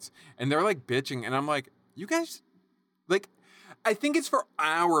 flights. And they're bitching. And I'm like, you guys, I think it's for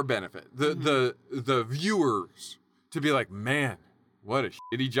our benefit, the viewers, to be man, what a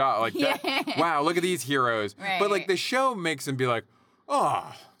shitty job. Wow, look at these heroes. Right. But the show makes them be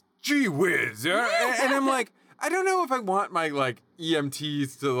oh, gee whiz. And I'm I don't know if I want my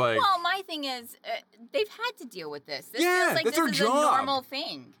EMTs to Well, my thing is, they've had to deal with this. This feels like that's this their is job. a normal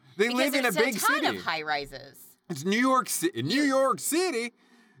thing. They live in a big There's a ton city. of high rises. It's New York City. New York City.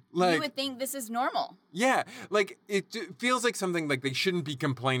 You would think this is normal. Yeah, it feels like something they shouldn't be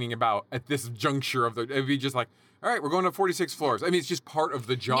complaining about at this juncture of it'd be just all right, we're going to 46 floors. I mean, it's just part of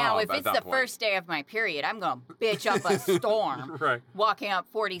the job. Now, if it's the first day of my period, I'm going to bitch up a storm. Right. Walking up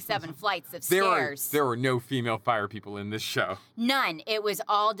 47 flights of stairs. There were no female fire people in this show. None. It was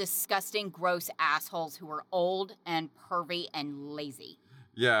all disgusting, gross assholes who were old and pervy and lazy.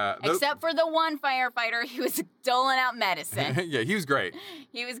 Yeah. Except for the one firefighter who was doling out medicine. Yeah, he was great.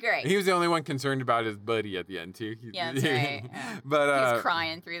 He was great. He was the only one concerned about his buddy at the end, too. Yeah, that's right. Yeah. But, he was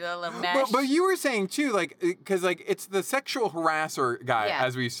crying through the little mesh. But you were saying, too, because, it's the sexual harasser guy,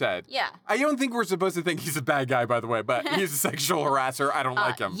 as we said. Yeah. I don't think we're supposed to think he's a bad guy, by the way, but he's a sexual harasser. I don't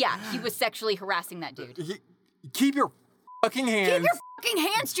like him. Yeah, he was sexually harassing that dude. Keep your fucking hands. Keep your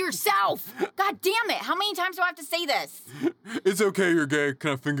fucking hands to yourself. God damn it. How many times do I have to say this? It's okay, you're gay.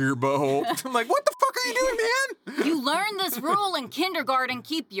 Can I finger your butthole? I'm like, what the fuck are you doing, man? You learned this rule in kindergarten.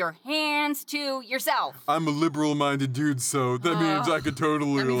 Keep your hands to yourself. I'm a liberal-minded dude, so that means I could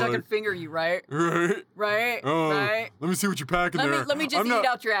totally, That means I can finger you, right? Right? Right? Oh, Right? let me see what you're packing there. Let me just eat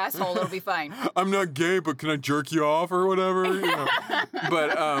out your asshole. It'll be fine. I'm not gay, but can I jerk you off or whatever? You know?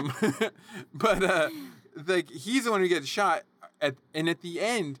 but like he's the one who gets shot, and at the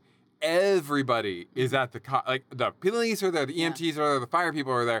end, everybody is at the like the police are there, the EMTs are there, the fire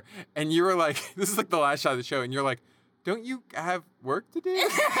people are there, and you were like, this is like the last shot of the show, and you're like, don't you have work to do?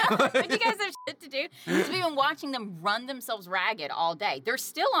 Don't you guys have shit to do? Because we've been watching them run themselves ragged all day. They're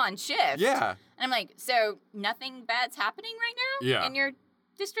still on shift. Yeah. And I'm like, so nothing bad's happening right now? Yeah. In your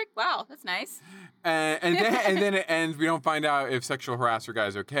district? Wow, that's nice. And then it ends. We don't find out if sexual harasser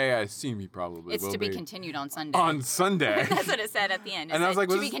guy's okay. I assume he probably it's will to be be. continued on Sunday. On Sunday. That's what it said at the end. And I was like,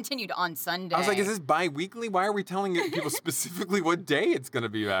 to be continued on Sunday. I was like, is this bi-weekly? Why are we telling people specifically what day it's going to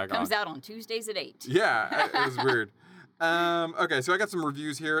be back on? Comes out on Tuesdays at 8. Yeah, it was weird. Okay, so I got some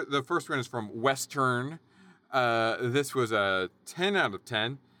reviews here. The first one is from Western. This was a 10 out of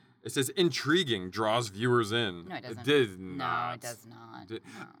 10. It says, intriguing, draws viewers in. No, it doesn't. It did not. No, it does not. No.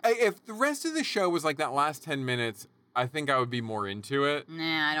 If the rest of the show was like that last 10 minutes, I think I would be more into it.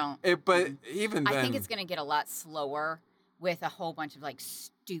 Nah, I don't. But even then... I think it's going to get a lot slower with a whole bunch of, like,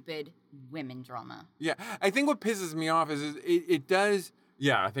 stupid women drama. Yeah, I think what pisses me off is it does...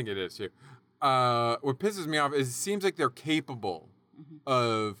 Yeah, I think it is, too. What pisses me off is it seems like they're capable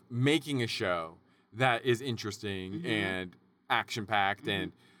of making a show that is interesting and action-packed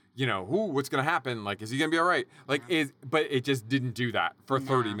and, you know, what's going to happen? Like, is he going to be all right? Like, but it just didn't do that for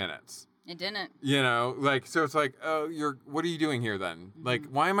 30 minutes. It didn't. You know, like, so it's like, oh, what are you doing here then? Like,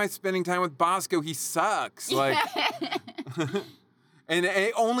 why am I spending time with Bosco? He sucks. Like, and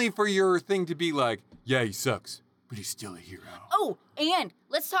only for your thing to be like, yeah, he sucks, but he's still a hero. Oh, and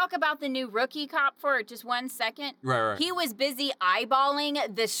let's talk about the new rookie cop for just 1 second. Right. He was busy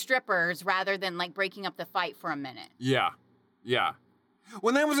eyeballing the strippers rather than, like, breaking up the fight for a minute. Yeah.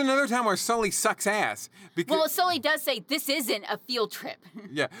 Well, that was another time where Sully sucks ass. Well, Sully does say, this isn't a field trip.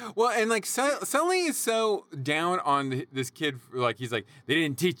 Yeah. Well, and, like, Sully is so down on this kid. Like, he's like, they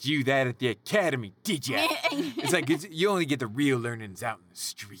didn't teach you that at the academy, did ya? It's like, you only get the real learnings out in the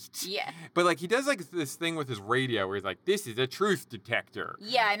street. Yeah. But, like, he does, like, this thing with his radio where he's like, this is a truth detector.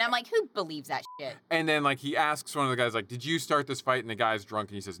 Yeah, and I'm like, who believes that shit? And then, like, he asks one of the guys, like, did you start this fight? And the guy's drunk,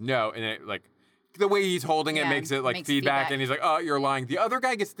 and he says, no. And it, like... The way he's holding it makes it like feedback, and he's like, oh, you're lying. The other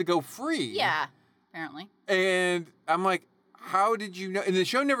guy gets to go free. Yeah, apparently. And I'm like, how did you know? And the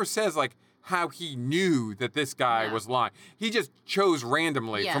show never says, like, how he knew that this guy was lying. He just chose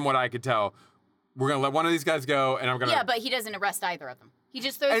randomly, from what I could tell. We're going to let one of these guys go, and I'm going to... Yeah, but he doesn't arrest either of them. He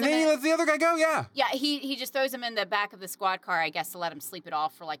just throws them in... And then he lets the other guy go, yeah. Yeah, he just throws him in the back of the squad car, I guess, to let him sleep it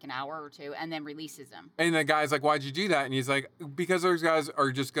off for like an hour or two, and then releases him. And the guy's like, why'd you do that? And he's like, because those guys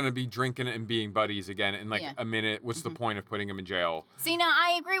are just going to be drinking and being buddies again in like a minute. What's the point of putting him in jail? See, now,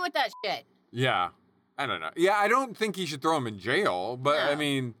 I agree with that shit. Yeah. I don't know. Yeah, I don't think he should throw him in jail, but I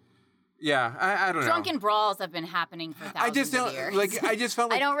mean... Yeah, I don't know. Drunken brawls have been happening for thousands of years. I just felt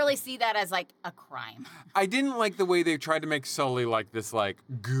like... I don't really see that as, like, a crime. I didn't like the way they tried to make Sully, like, this, like,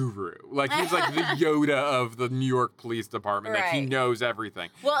 guru. Like, he's like the Yoda of the New York Police Department. Like, he knows everything.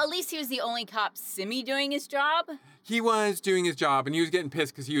 Well, at least he was the only cop semi-doing his job. He was doing his job, and he was getting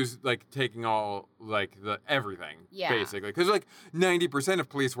pissed because he was, like, taking all, like, everything, basically. Because, like, 90% of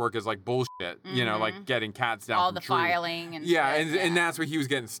police work is, like, bullshit, you know, like, getting cats down all from the trees. filing and shit. And that's what he was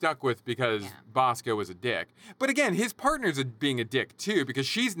getting stuck with because Bosco was a dick. But, again, his partner's being a dick, too, because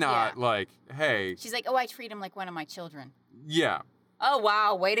she's not, like, hey... She's like, oh, I treat him like one of my children. Yeah. Oh,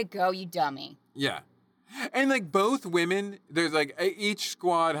 wow, way to go, you dummy. Yeah. And, like, both women, there's, like, each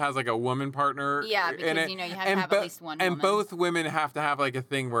squad has, like, a woman partner. Yeah, because, you know, you have to have at least one woman. And both women have to have, like, a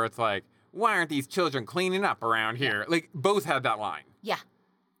thing where it's like, why aren't these children cleaning up around here? Like, both have that line. Yeah.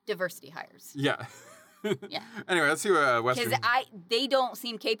 Diversity hires. Yeah. Yeah. Anyway, let's see what Western... Because they don't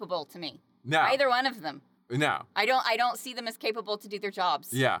seem capable to me. No. Either one of them. No. I don't see them as capable to do their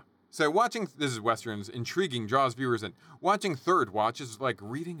jobs. Yeah. So this is Western's intriguing, draws viewers in. Watching Third Watch is like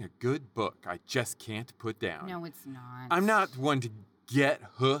reading a good book I just can't put down. No, it's not. I'm not one to get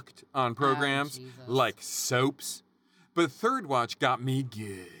hooked on programs like soaps, but Third Watch got me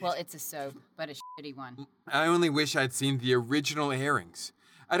good. Well, it's a soap, but a shitty one. I only wish I'd seen the original airings.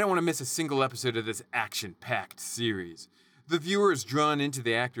 I don't want to miss a single episode of this action-packed series. The viewer is drawn into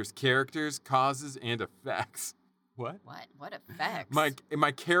the actors' characters, causes, and effects. What? What effects?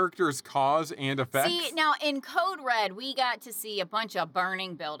 My character's cause and effects? See, now in Code Red, we got to see a bunch of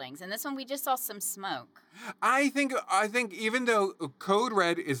burning buildings. And this one, we just saw some smoke. I think even though Code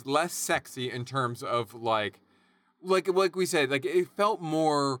Red is less sexy in terms of like we said, like it felt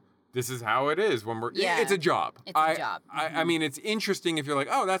more, this is how it is when we're, it's a job. It's a job. I mean, it's interesting if you're like,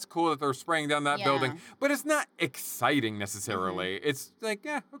 oh, that's cool that they're spraying down that building, but it's not exciting necessarily. It's like,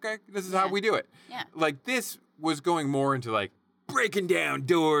 yeah, okay, this is how we do it. Yeah. Like this was going more into like breaking down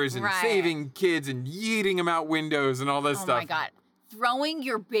doors and saving kids and yeeting them out windows and all this stuff. Oh my God. Throwing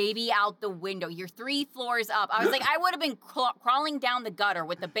your baby out the window. You're 3 floors up. I was like, I would have been crawling down the gutter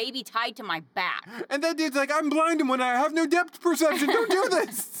with the baby tied to my back. And that dude's like, I'm blind and when I have no depth perception, don't do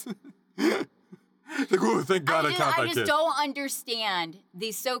this. Like, oh, thank God I caught that kid. I just don't understand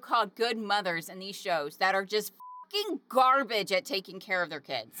these so-called good mothers in these shows that are just fucking garbage at taking care of their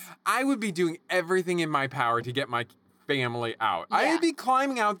kids. I would be doing everything in my power to get my family out. Yeah. I would be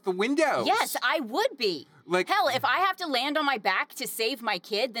climbing out the windows. Yes, I would be. Like, hell, if I have to land on my back to save my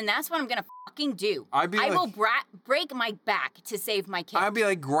kid, then that's what I'm gonna fucking do. I will break my back to save my kid. I'd be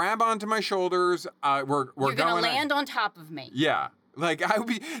like, grab onto my shoulders. You're gonna land on top of me. Yeah. Like, I would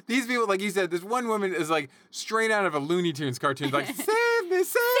be, these people, like you said, this one woman is like straight out of a Looney Tunes cartoon, like, save me,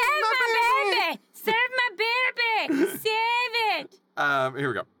 save my baby! Save my baby! Save it! Here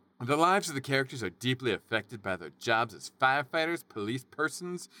we go. The lives of the characters are deeply affected by their jobs as firefighters, police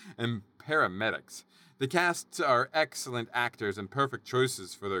persons, and paramedics. The casts are excellent actors and perfect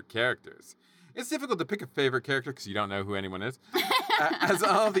choices for their characters. It's difficult to pick a favorite character because you don't know who anyone is, as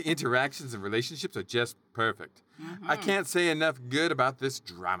all the interactions and relationships are just perfect. I can't say enough good about this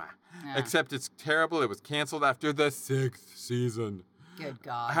drama, except it's terrible. It was canceled after the 6th season. Good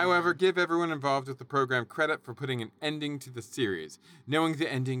God. However, give everyone involved with the program credit for putting an ending to the series. Knowing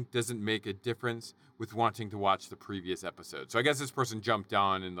the ending doesn't make a difference with wanting to watch the previous episode. So I guess this person jumped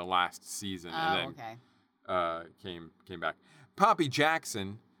on in the last season and then came back. Poppy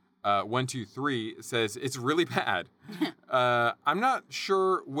Jackson, 123, says it's really bad. I'm not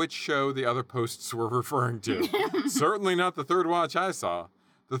sure which show the other posts were referring to. Certainly not the third watch I saw.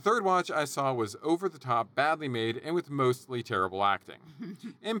 The third watch I saw was over the top, badly made, and with mostly terrible acting.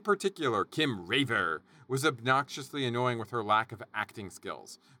 In particular, Kim Raver was obnoxiously annoying with her lack of acting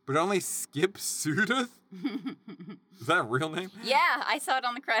skills. But only Skip Sudeth? Is that a real name? Yeah, I saw it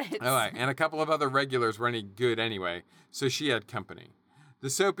on the credits. All right, and a couple of other regulars were any good anyway, so she had company. The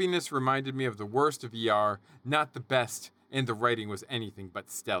soapiness reminded me of the worst of ER, not the best, and the writing was anything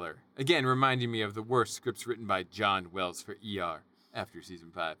but stellar. Again, reminding me of the worst scripts written by John Wells for ER. After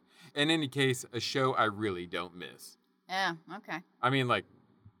season 5. In any case, a show I really don't miss. Yeah, okay. I mean, like,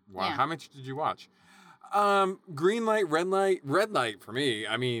 wow, how much did you watch? Green light, red light for me.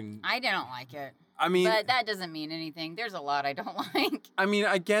 I mean, I don't like it. I mean, but that doesn't mean anything. There's a lot I don't like. I mean,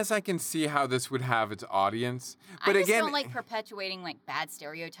 I guess I can see how this would have its audience. But I just don't like perpetuating like bad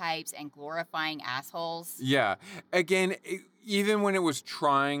stereotypes and glorifying assholes. Yeah. Again, even when it was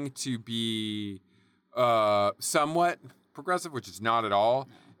trying to be somewhat progressive, which is not at all.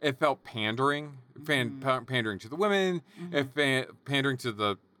 It felt pandering, pandering to the women, pandering to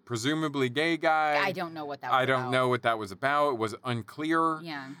the presumably gay guy. I don't know what that was about. I don't know what that was about. It was unclear.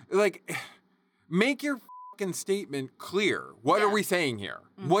 Yeah. Like, make your fucking statement clear. What are we saying here?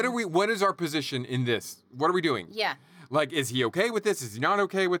 What is our position in this? What are we doing? Yeah. Like, is he okay with this? Is he not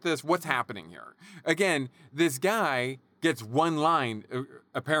okay with this? What's happening here? Again, this guy gets one line,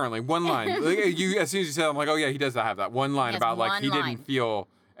 apparently, one line. As soon as you said, I'm like, oh yeah, he does have that one line about like he didn't feel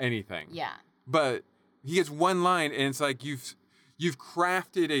anything. Yeah. But he gets one line, and it's like you've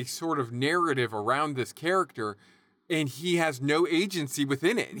crafted a sort of narrative around this character, and he has no agency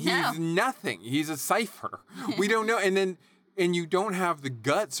within it. He's nothing. He's a cipher. We don't know, and you don't have the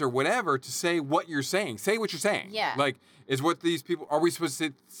guts or whatever to say what you're saying. Say what you're saying. Yeah. Like, is what these people are we supposed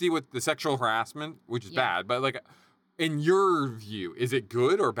to see with the sexual harassment, which is bad, but like. In your view, is it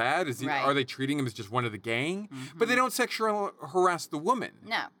good or bad? Are they treating him as just one of the gang? But they don't sexually harass the woman.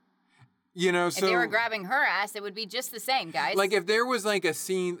 No. You know, so... If they were grabbing her ass, it would be just the same, guys. Like, if there was, like, a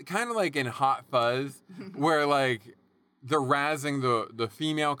scene, kind of like in Hot Fuzz, where, like, they're razzing the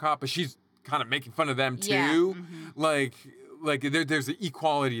female cop, but she's kind of making fun of them, too. Yeah. Like there's the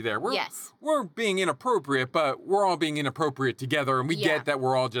equality there. We're being inappropriate, but we're all being inappropriate together, and we get that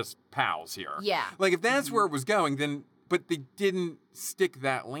we're all just pals here. Yeah. Like, if that's where it was going, then... But they didn't stick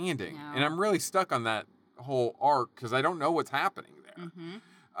that landing. No. And I'm really stuck on that whole arc because I don't know what's happening there.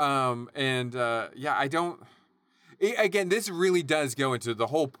 I don't... Again, this really does go into the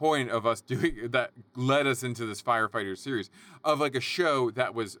whole point of us doing... That led us into this Firefighter series of, like, a show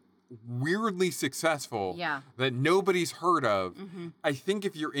that was weirdly successful Yeah. that nobody's heard of. I think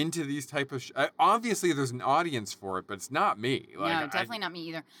if you're into these type of obviously there's an audience for it, but it's not me. Like, no, definitely not me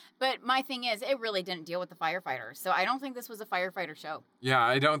either. But my thing is, it really didn't deal with the firefighters. So I don't think this was a firefighter show. Yeah,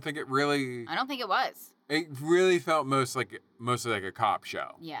 I don't think it really... I don't think it was. It really felt mostly like a cop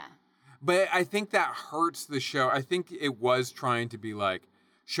show. Yeah. But I think that hurts the show. I think it was trying to be like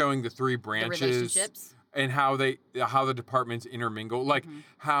showing the three branches. The relationships. And how the departments intermingle, like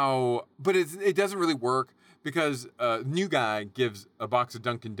but it doesn't really work because new guy gives a box of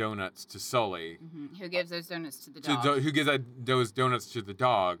Dunkin' Donuts to Sully, who gives those donuts to the dog. Who gives those donuts to the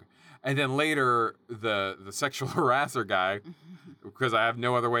dog, and then later the sexual harasser guy, because I have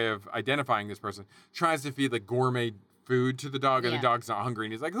no other way of identifying this person, tries to feed like gourmet food to the dog, and the dog's not hungry,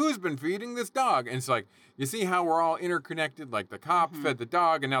 and he's like, "Who's been feeding this dog?" And it's like, you see how we're all interconnected? Like the cop fed the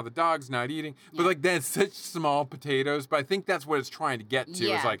dog, and now the dog's not eating. But like that's such small potatoes. But I think that's what it's trying to get to.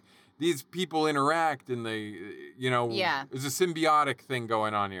 It's like these people interact, and they, there's a symbiotic thing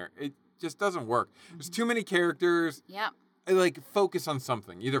going on here. It just doesn't work. There's too many characters. Yeah. Like focus on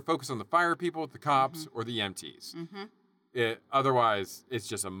something. Either focus on the fire people, the cops, or the EMTs. Otherwise, it's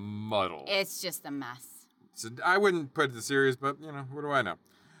just a muddle. It's just a mess. So I wouldn't put it to series, but, what do I know?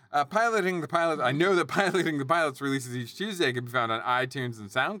 Piloting the Pilots. I know that Piloting the Pilots releases each Tuesday. It can be found on iTunes and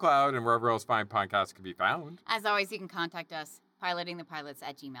SoundCloud and wherever else fine podcasts can be found. As always, you can contact us,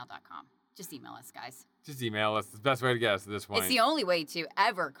 pilotingthepilots@gmail.com. Just email us, guys. Just email us. It's the best way to get us at this point. It's the only way to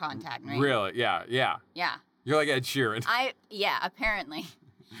ever contact me. Really? Yeah. Yeah. You're like Ed Sheeran. Apparently.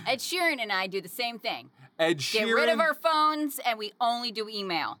 Ed Sheeran and I do the same thing. Ed Sheeran. Get rid of our phones, and we only do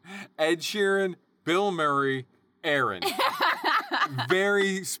email. Ed Sheeran, Bill Murray, Erin.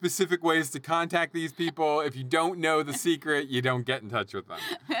 Very specific ways to contact these people. If you don't know the secret, you don't get in touch with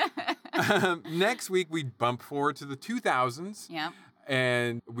them. Next week, we bump forward to the 2000s. Yeah.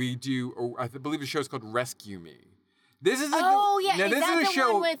 And we do, I believe the show's called Rescue Me. This is is that a the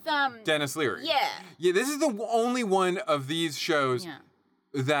show one with Dennis Leary. Yeah. Yeah, this is the only one of these shows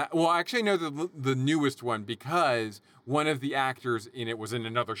that, well, actually I know the newest one because one of the actors in it was in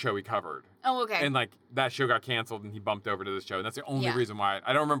another show he covered. Oh, okay. And like that show got canceled and he bumped over to this show. And that's the only reason why.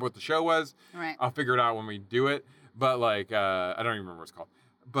 I don't remember what the show was. Right. I'll figure it out when we do it. But like, I don't even remember what it's called.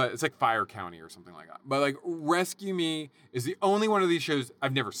 But it's like Fire County or something like that. But like Rescue Me is the only one of these shows,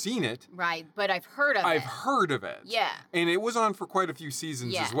 I've never seen it. Right, but I've heard of it. I've heard of it. Yeah. And it was on for quite a few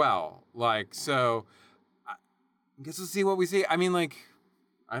seasons as well. Like, so I guess we'll see what we see. I mean, like,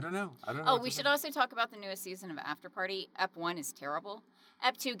 I don't know. Oh, we should also talk about the newest season of After Party. Ep 1 is terrible.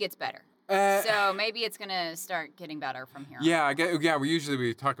 Ep 2 gets better. So maybe it's going to start getting better from here on.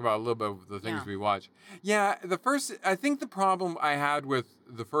 We talk about a little bit of the things we watch. Yeah, I think the problem I had with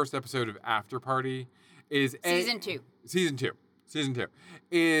the first episode of After Party is... Season 2. Season 2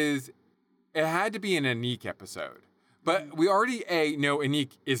 is it had to be an Anik episode. But we already, know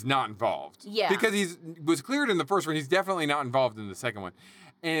Anik is not involved. Yeah. Because he was cleared in the first one. He's definitely not involved in the second one.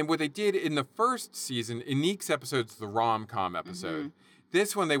 And what they did in the first season, Anik's episode's the rom-com episode. Mm-hmm.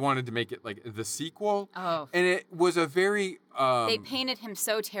 This one, they wanted to make it like the sequel. Oh. And it was a very... they painted him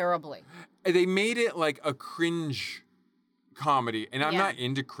so terribly. They made it like a cringe comedy. And I'm not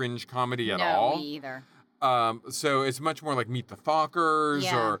into cringe comedy at all. No, me either. So it's much more like Meet the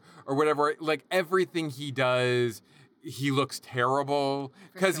Fockers or whatever. Like everything he does, he looks terrible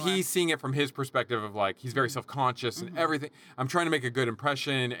because he's seeing it from his perspective of like, he's very self-conscious and everything. I'm trying to make a good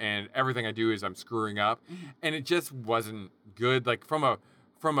impression and everything I do is I'm screwing up. And it just wasn't good. Like from a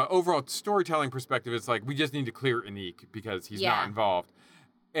overall storytelling perspective, it's like, we just need to clear Anik because he's not involved.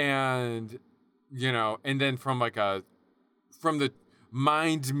 And, and then from the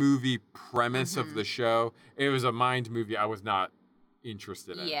mind movie premise of the show, it was a mind movie I was not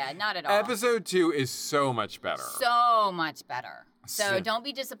interested in. Yeah, not at all. Episode 2 is so much better. So much better. So don't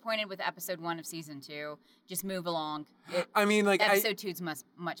be disappointed with episode 1 of season 2. Just move along. Episode 2 is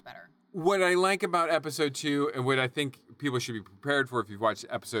much better. What I like about episode 2 and what I think people should be prepared for if you've watched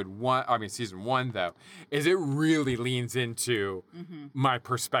season 1 though, is it really leans into my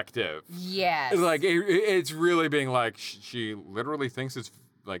perspective. Yes. Like it's really being like, she literally thinks it's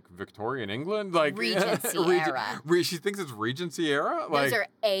like Victorian England, like Regency era. She thinks it's Regency era. Those are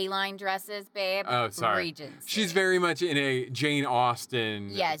A-line dresses, babe. Oh, sorry. Regency. She's very much in a Jane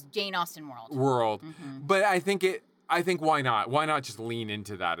Austen. Yes, Jane Austen world. But I think why not? Why not just lean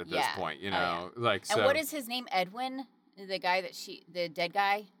into that at this point? Like. And what is his name? Edwin, the guy the dead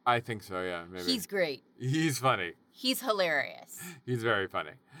guy. I think so. Yeah, maybe. He's great. He's funny. He's hilarious. He's very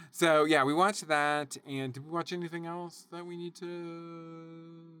funny. So, yeah, we watched that. And did we watch anything else that we need to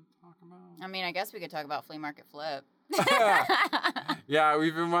talk about? I mean, I guess we could talk about Flea Market Flip. Yeah,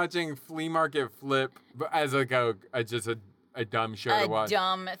 we've been watching Flea Market Flip as like just a dumb show to watch. A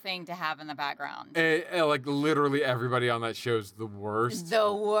dumb thing to have in the background. Like literally everybody on that show's the worst.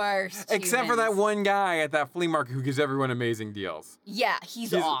 The worst. Except for that one guy at that flea market who gives everyone amazing deals. Yeah,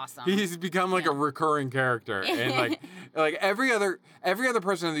 he's awesome. He's become like a recurring character, and like every other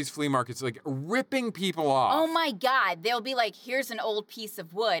person in these flea markets like ripping people off. Oh my God, they'll be like, "Here's an old piece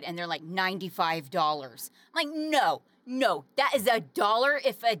of wood," and they're like $95. I'm like, no, that is $1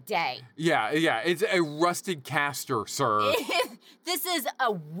 if a day. Yeah, it's a rusted caster, sir. This is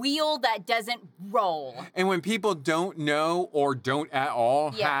a wheel that doesn't roll. And when people don't know or don't at all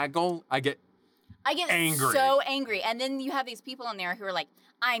haggle, I get angry. So angry. And then you have these people in there who are like,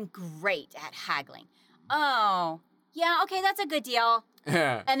 "I'm great at haggling." Oh, yeah, okay, that's a good deal.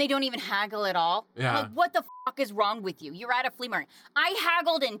 Yeah. And they don't even haggle at all. Yeah. I'm like, what the fuck is wrong with you? You're at a flea market. I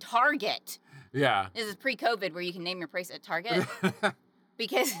haggled in Target. Yeah. This is pre-COVID where you can name your price at Target.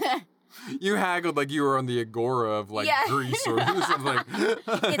 Because... You haggled like you were on the Agora of Greece or something.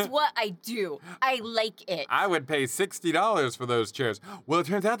 It's what I do. I like it. I would pay $60 for those chairs. Well, it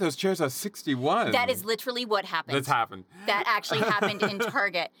turns out those chairs are $61. That is literally what happened. That's happened. That actually happened in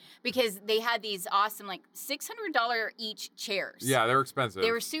Target because they had these awesome $600 each chairs. Yeah, they're expensive.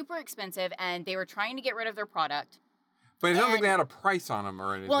 They were super expensive and they were trying to get rid of their product. But I don't think they had a price on them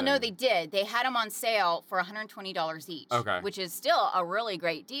or anything. Well, no, they did. They had them on sale for $120 each. Okay. Which is still a really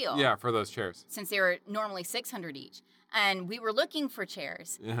great deal. Yeah, for those chairs. Since they were normally $600 each. And we were looking for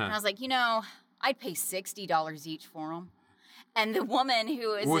chairs. Uh-huh. And I was like, I'd pay $60 each for them. And the woman who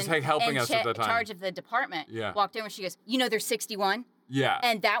was helping us at the time. charge of the department walked over and she goes, they're $61? Yeah.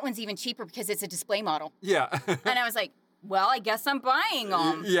 And that one's even cheaper because it's a display model. Yeah. And I was like, well, I guess I'm buying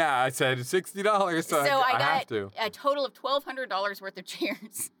them. Yeah, I said $60, so I have to. A total of $1,200 worth of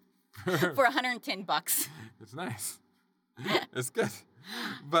chairs for $110. It's nice. It's good.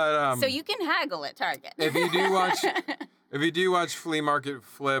 But so you can haggle at Target. If you do watch Flea Market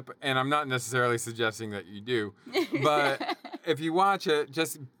Flip, and I'm not necessarily suggesting that you do, but if you watch it,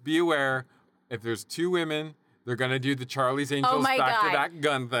 just be aware if there's two women. They're going to do the Charlie's Angels back-to-back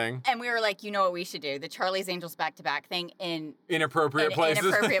gun thing. And we were like, you know what we should do? The Charlie's Angels back-to-back thing in... Inappropriate places.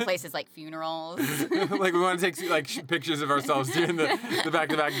 Inappropriate places like funerals. Like, we want to take, pictures of ourselves doing the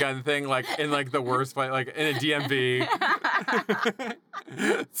back-to-back gun thing, in, the worst place, in a DMV.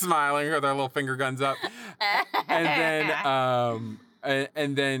 Smiling with our little finger guns up. And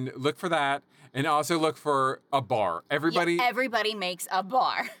then look for that. And also look for a bar. Everybody makes a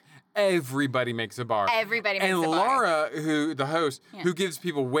bar. Everybody makes a bar. Everybody makes a bar. And Laura, the host, who gives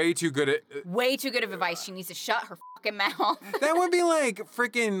people way too good of advice. She needs to shut her fucking mouth. That would be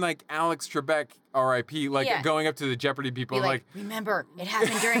freaking Alex Trebek, R.I.P., going up to the Jeopardy people remember, it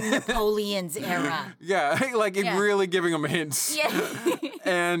happened during Napoleon's era. Yeah, really giving them hints. Yeah.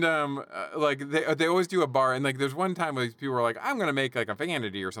 And they always do a bar, and there's one time where these people were like, I'm gonna make a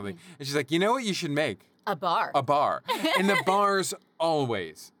vanity or something, and she's like, you know what you should make? A bar. And the bars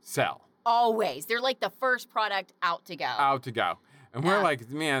always sell. Always. They're the first product out to go. And we're like,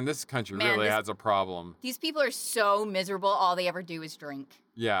 man, this country really has a problem. These people are so miserable. All they ever do is drink.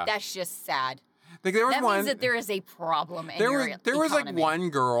 Yeah. That's just sad. That means that there is a problem in your economy. There was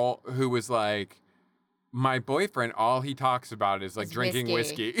one girl who was like, my boyfriend, all he talks about is drinking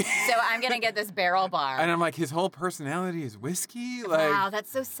whiskey. So I'm going to get this barrel bar. And I'm like, his whole personality is whiskey? Wow, that's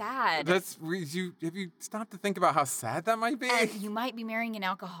so sad. Have you stopped to think about how sad that might be? And you might be marrying an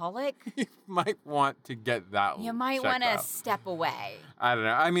alcoholic. You might want to get that You might want to step away. I don't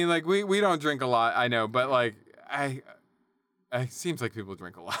know. I mean, we don't drink a lot, I know, but it seems like people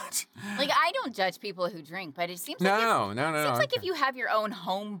drink a lot. I don't judge people who drink, but it seems no. Seems like if you have your own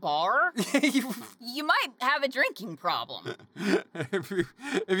home bar, you might have a drinking problem. If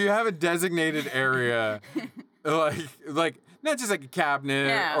you have a designated area, not just a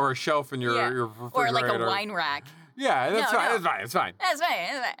cabinet or a shelf in your refrigerator. Or a wine rack. Yeah, that's fine. It's fine. That's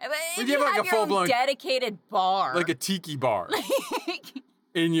fine. But if you have a full-blown dedicated bar, like a tiki bar.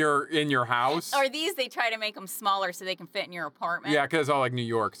 In your house? Or these, they try to make them smaller so they can fit in your apartment. Yeah, because it's all New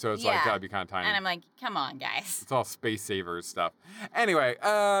York, so it's gotta be kind of tiny. And I'm like, come on, guys. It's all space savers stuff. Anyway,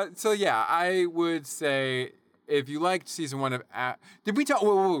 so yeah, I would say if you liked season 1 of... did we talk...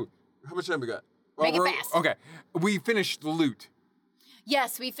 Whoa. How much time we got? Make it fast. Okay. We finished Loot.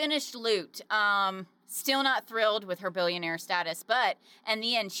 Yes, we finished Loot. Still not thrilled with her billionaire status, but in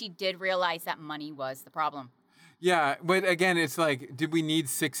the end, she did realize that money was the problem. Yeah, but again, it's did we need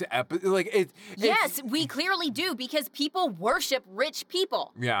 6 episodes? Yes, we clearly do, because people worship rich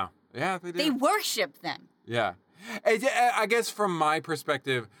people. Yeah, they do. They worship them. Yeah. I guess from my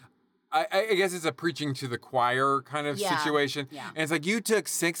perspective, I guess it's a preaching to the choir kind of situation. Yeah. And it's like, you took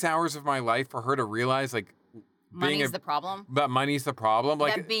 6 hours of my life for her to realize, like, money's the problem. But money's the problem.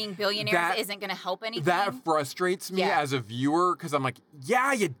 Like, that being billionaires isn't going to help anything. That frustrates me as a viewer because I'm like,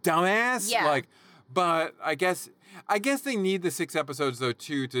 yeah, you dumbass. Yeah. Like, but I guess they need the 6 episodes though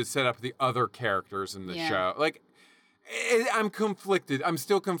too to set up the other characters in the show. Like, I'm conflicted. I'm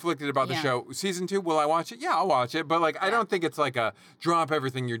still conflicted about the show. Season 2, will I watch it? Yeah, I'll watch it. But like, I don't think it's like a drop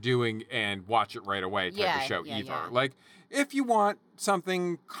everything you're doing and watch it right away type of show either. Yeah. Like, if you want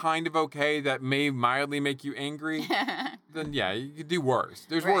something kind of okay that may mildly make you angry, then you could do worse.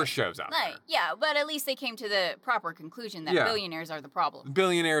 There's worse shows out there. Yeah, but at least they came to the proper conclusion that billionaires are the problem.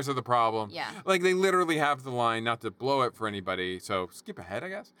 Billionaires are the problem. Yeah. Like, they literally have the line, not to blow it for anybody, so skip ahead, I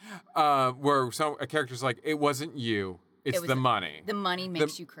guess, where a character's like, it wasn't you. It's the money. The money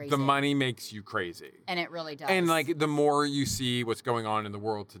makes you crazy. The money makes you crazy. And it really does. And, like, the more you see what's going on in the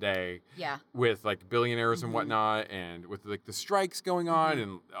world today with, like, billionaires and whatnot, and with, like, the strikes going on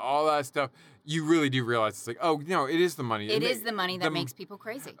and all that stuff, you really do realize it's like, oh, no, it is the money. It is the money that makes people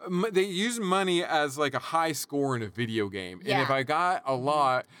crazy. They use money as, like, a high score in a video game. Yeah. And if I got a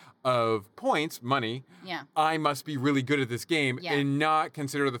lot of points, money, I must be really good at this game and not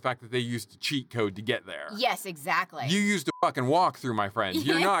consider the fact that they used a cheat code to get there. Yes, exactly. You used a fucking walkthrough, my friend.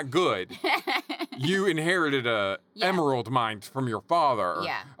 You're not good. You inherited a emerald mine from your father.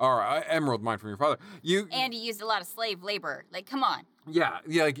 Yeah. Or emerald mine from your father. And you used a lot of slave labor. Like, come on. Yeah,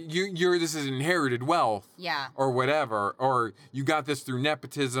 like this is inherited wealth. Yeah. Or whatever. Or you got this through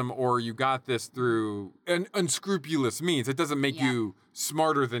nepotism, or you got this through an unscrupulous means. It doesn't make you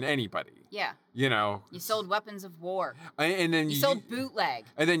smarter than anybody. Yeah. You know. You sold weapons of war. And then you sold bootleg.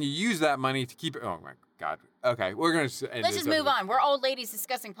 And then you use that money to keep it. Oh my God. Okay, we're going to end Let's just move on. We're old ladies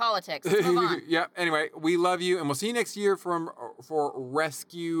discussing politics. Let's move on. Yeah, anyway, we love you, and we'll see you next year for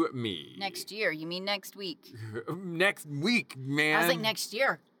Rescue Me. Next year? You mean next week? Next week, man. I was like, next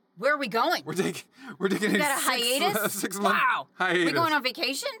year. Where are we going? We're taking got a hiatus? 6 month hiatus. We're going on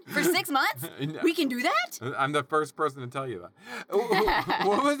vacation for 6 months? We can do that? I'm the first person to tell you that.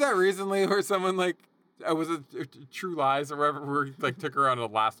 What was that recently where someone like, was it True Lies or whatever, where he like took her on a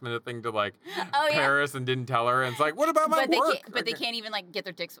last minute thing to like Paris and didn't tell her, and it's like, what about my work? They can't even like get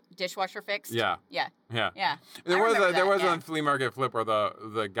their dishwasher fixed. Yeah. There was on Flea Market Flip where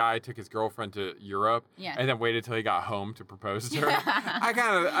the guy took his girlfriend to Europe and then waited till he got home to propose to her. I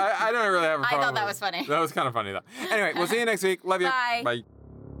don't really have a problem. I thought that was funny. That was kind of funny though. Anyway, we'll see you next week. Love you. Bye. Bye.